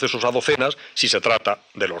y hay procesos a docenas si se trata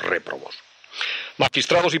de los réprobos.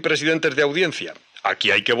 Magistrados y presidentes de audiencia,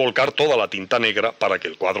 aquí hay que volcar toda la tinta negra para que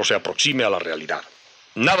el cuadro se aproxime a la realidad.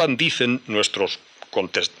 Nada dicen nuestros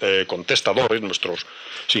contestadores,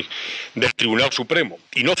 del Tribunal Supremo,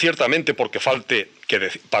 y no ciertamente porque falte que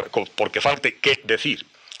decir.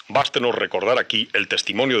 Bástenos recordar aquí el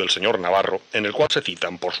testimonio del señor Navarro, en el cual se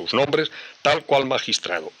citan por sus nombres tal cual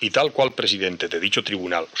magistrado y tal cual presidente de dicho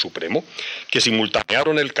Tribunal Supremo, que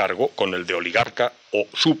simultanearon el cargo con el de oligarca o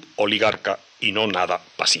suboligarca y no nada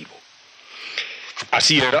pasivo.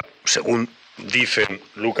 Así era, según dicen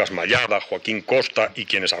Lucas Mayada, Joaquín Costa y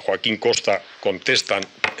quienes a Joaquín Costa contestan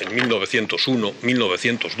en 1901,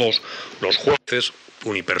 1902, los jueces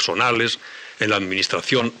unipersonales en la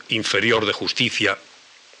Administración Inferior de Justicia,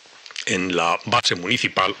 en la base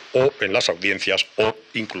municipal o en las audiencias o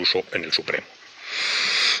incluso en el Supremo.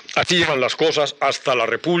 Así llevan las cosas hasta la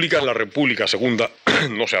República. En la República Segunda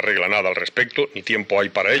no se arregla nada al respecto, ni tiempo hay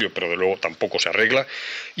para ello, pero de luego tampoco se arregla.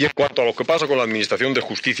 Y en cuanto a lo que pasa con la Administración de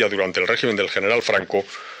Justicia durante el régimen del general Franco,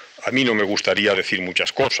 a mí no me gustaría decir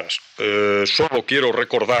muchas cosas. Solo quiero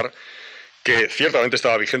recordar que ciertamente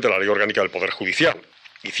estaba vigente la Ley Orgánica del Poder Judicial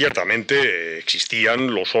y ciertamente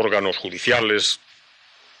existían los órganos judiciales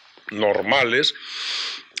normales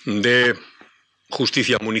de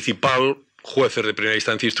justicia municipal, jueces de primera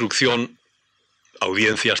instancia e instrucción,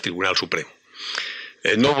 audiencias, Tribunal Supremo.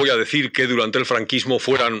 No voy a decir que durante el franquismo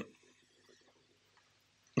fueran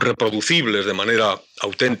reproducibles de manera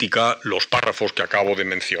auténtica los párrafos que acabo de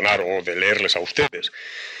mencionar o de leerles a ustedes,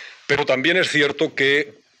 pero también es cierto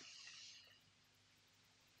que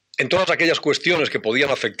en todas aquellas cuestiones que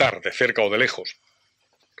podían afectar de cerca o de lejos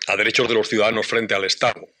a derechos de los ciudadanos frente al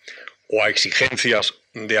Estado o a exigencias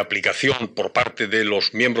de aplicación por parte de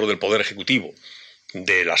los miembros del Poder Ejecutivo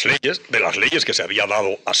de las leyes que se había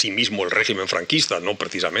dado a sí mismo el régimen franquista, no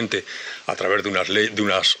precisamente a través de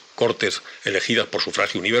unas cortes elegidas por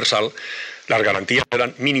sufragio universal, las garantías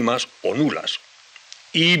eran mínimas o nulas.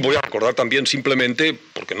 Y voy a recordar también simplemente,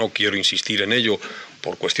 porque no quiero insistir en ello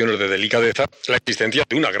por cuestiones de delicadeza, la existencia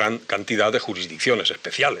de una gran cantidad de jurisdicciones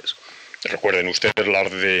especiales. Recuerden ustedes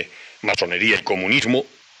las de masonería y comunismo.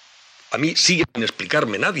 A mí sigue sin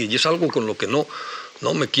explicarme nadie y es algo con lo que no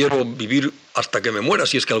me quiero vivir hasta que me muera,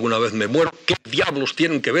 si es que alguna vez me muero. ¿Qué diablos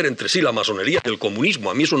tienen que ver entre sí la masonería y el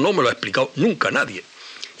comunismo? A mí eso no me lo ha explicado nunca nadie.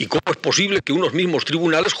 ¿Y cómo es posible que unos mismos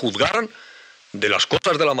tribunales juzgaran de las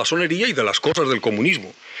cosas de la masonería y de las cosas del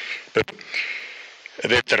comunismo?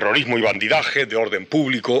 De terrorismo y bandidaje, de orden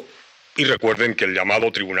público. Y recuerden que el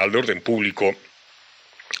llamado Tribunal de Orden Público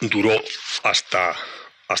duró hasta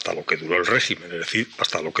lo que duró el régimen, es decir,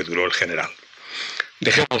 hasta lo que duró el general.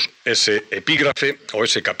 Dejemos ese epígrafe o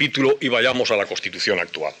ese capítulo y vayamos a la Constitución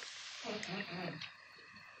actual.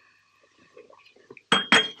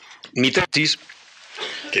 Mi tesis,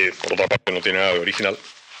 que por otra parte no tiene nada de original,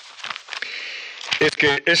 es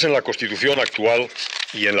que es en la Constitución actual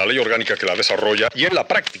y en la ley orgánica que la desarrolla y en la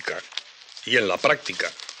práctica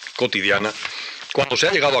cotidiana, cuando se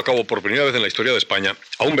ha llegado a cabo por primera vez en la historia de España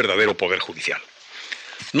a un verdadero poder judicial.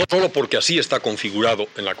 No solo porque así está configurado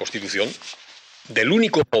en la Constitución, del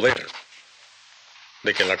único poder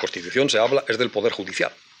de que en la Constitución se habla es del poder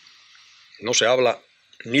judicial. No se habla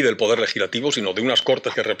ni del poder legislativo, sino de unas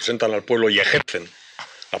cortes que representan al pueblo y ejercen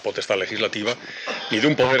la potestad legislativa, ni de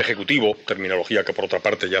un poder ejecutivo, terminología que por otra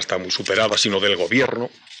parte ya está muy superada, sino del gobierno,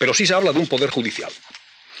 pero sí se habla de un poder judicial.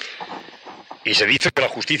 Y se dice que la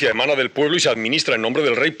justicia emana del pueblo y se administra en nombre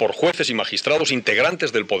del rey por jueces y magistrados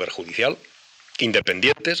integrantes del poder judicial,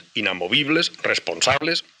 independientes, inamovibles,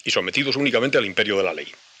 responsables y sometidos únicamente al imperio de la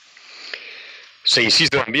ley. Se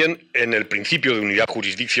insiste también en el principio de unidad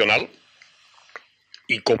jurisdiccional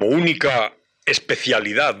y como única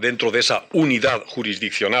especialidad dentro de esa unidad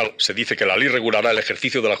jurisdiccional se dice que la ley regulará el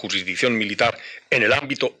ejercicio de la jurisdicción militar en el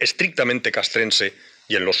ámbito estrictamente castrense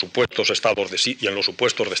y en los supuestos de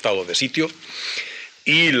estado de sitio.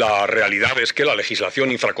 y la realidad es que la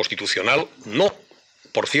legislación infraconstitucional, no,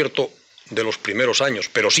 por cierto, de los primeros años,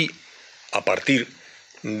 pero sí a partir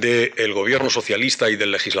del gobierno socialista y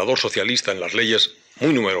del legislador socialista en las leyes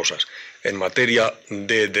muy numerosas en materia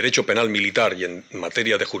de derecho penal militar y en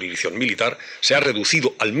materia de jurisdicción militar, se ha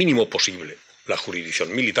reducido al mínimo posible la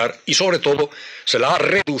jurisdicción militar y, sobre todo, se la ha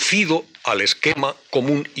reducido al esquema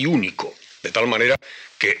común y único, de tal manera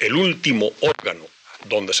que el último órgano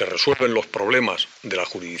donde se resuelven los problemas de la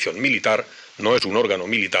jurisdicción militar no es un órgano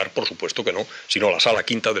militar, por supuesto que no, sino la Sala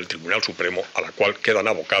Quinta del Tribunal Supremo, a la cual quedan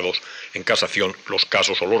abocados en casación los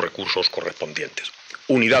casos o los recursos correspondientes.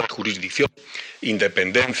 Unidad de jurisdicción,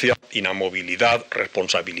 independencia, inamovilidad,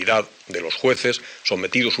 responsabilidad de los jueces,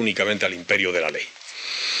 sometidos únicamente al imperio de la ley.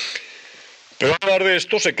 Pero a hablar de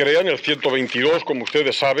esto se crea en el 122, como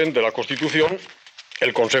ustedes saben, de la Constitución,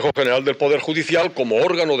 el Consejo General del Poder Judicial como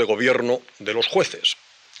órgano de gobierno de los jueces.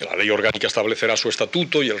 La ley orgánica establecerá su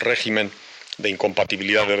estatuto y el régimen de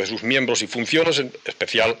incompatibilidades de sus miembros y funciones, en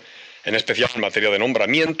especial en materia de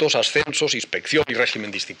nombramientos, ascensos, inspección y régimen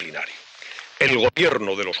disciplinario. El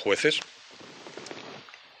gobierno de los jueces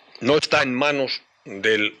no está en manos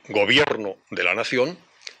del gobierno de la nación,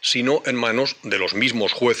 sino en manos de los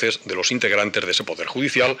mismos jueces, de los integrantes de ese poder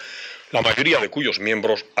judicial, la mayoría de cuyos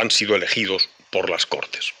miembros han sido elegidos por las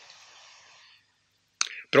Cortes.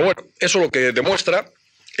 Pero bueno, eso lo que demuestra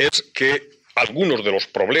es que algunos de los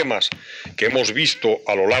problemas que hemos visto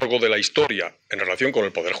a lo largo de la historia en relación con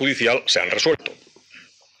el Poder Judicial se han resuelto.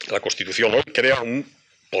 La Constitución hoy crea un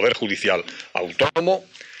Poder Judicial autónomo,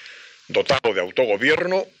 dotado de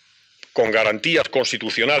autogobierno, con garantías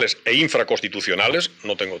constitucionales e infraconstitucionales.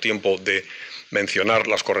 No tengo tiempo de mencionar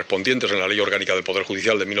las correspondientes en la Ley Orgánica del Poder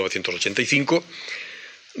Judicial de 1985,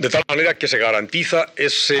 de tal manera que se garantiza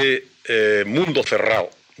ese mundo cerrado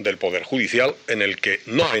del Poder Judicial en el que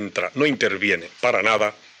no interviene para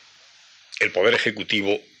nada el Poder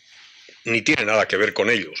Ejecutivo, ni tiene nada que ver con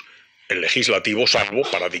ellos el Legislativo, salvo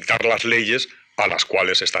para dictar las leyes a las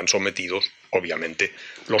cuales están sometidos, obviamente,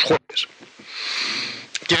 los jueces.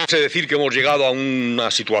 Quiere decir que hemos llegado a una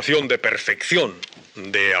situación de perfección,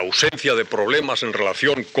 de ausencia de problemas en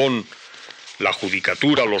relación con la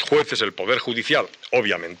judicatura, los jueces, el Poder Judicial.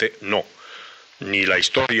 Obviamente no. Ni la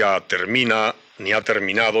historia termina, ni ha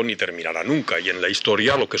terminado, ni terminará nunca. Y en la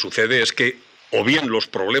historia lo que sucede es que o bien los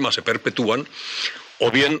problemas se perpetúan,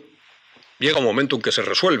 o bien llega un momento en que se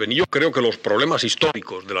resuelven. Y yo creo que los problemas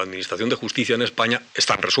históricos de la Administración de Justicia en España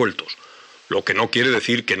están resueltos. Lo que no quiere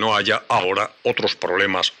decir que no haya ahora otros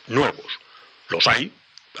problemas nuevos. Los hay,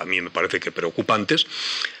 a mí me parece que preocupantes,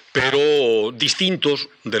 pero distintos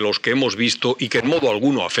de los que hemos visto y que en modo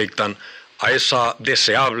alguno afectan a esa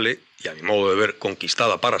deseable, y a mi modo de ver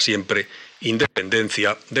conquistada para siempre,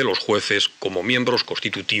 independencia de los jueces como miembros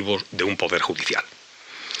constitutivos de un poder judicial.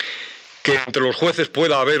 ¿Que entre los jueces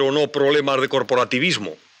pueda haber o no problemas de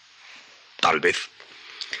corporativismo? Tal vez.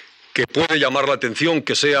 ¿Que puede llamar la atención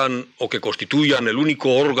que sean o que constituyan el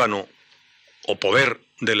único órgano o poder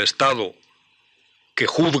del Estado que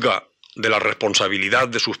juzga de la responsabilidad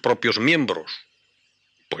de sus propios miembros?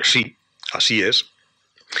 Pues sí, así es.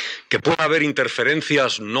 ¿Que pueda haber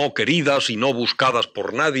interferencias no queridas y no buscadas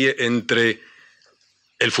por nadie entre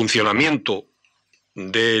el funcionamiento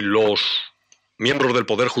de los miembros del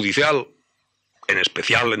Poder Judicial, en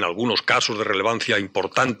especial en algunos casos de relevancia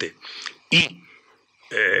importante, y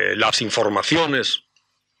las informaciones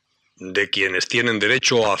de quienes tienen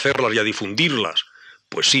derecho a hacerlas y a difundirlas?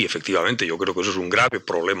 Pues sí, efectivamente, yo creo que eso es un grave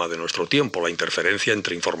problema de nuestro tiempo, la interferencia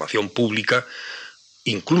entre información pública,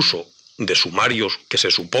 incluso de sumarios que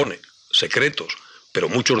se supone secretos, pero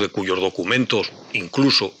muchos de cuyos documentos,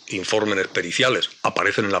 incluso informes periciales,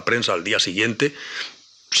 aparecen en la prensa al día siguiente,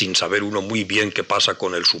 sin saber uno muy bien qué pasa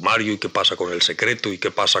con el sumario y qué pasa con el secreto y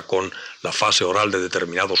qué pasa con la fase oral de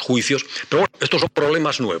determinados juicios. Pero bueno, estos son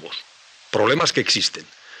problemas nuevos, problemas que existen.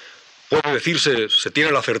 Puede decirse, se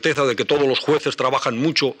tiene la certeza de que todos los jueces trabajan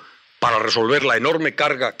mucho para resolver la enorme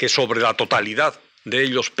carga que sobre la totalidad de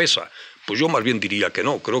ellos pesa. Pues yo más bien diría que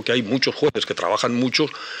no. Creo que hay muchos jueces que trabajan mucho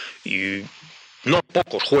y no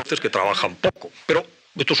pocos jueces que trabajan poco. Pero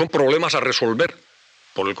estos son problemas a resolver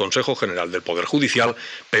por el Consejo General del Poder Judicial,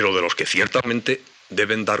 pero de los que ciertamente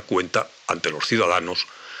deben dar cuenta ante los ciudadanos,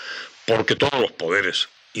 porque todos los poderes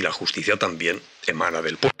y la justicia también emana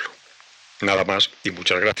del pueblo. Nada más y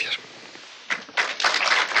muchas gracias.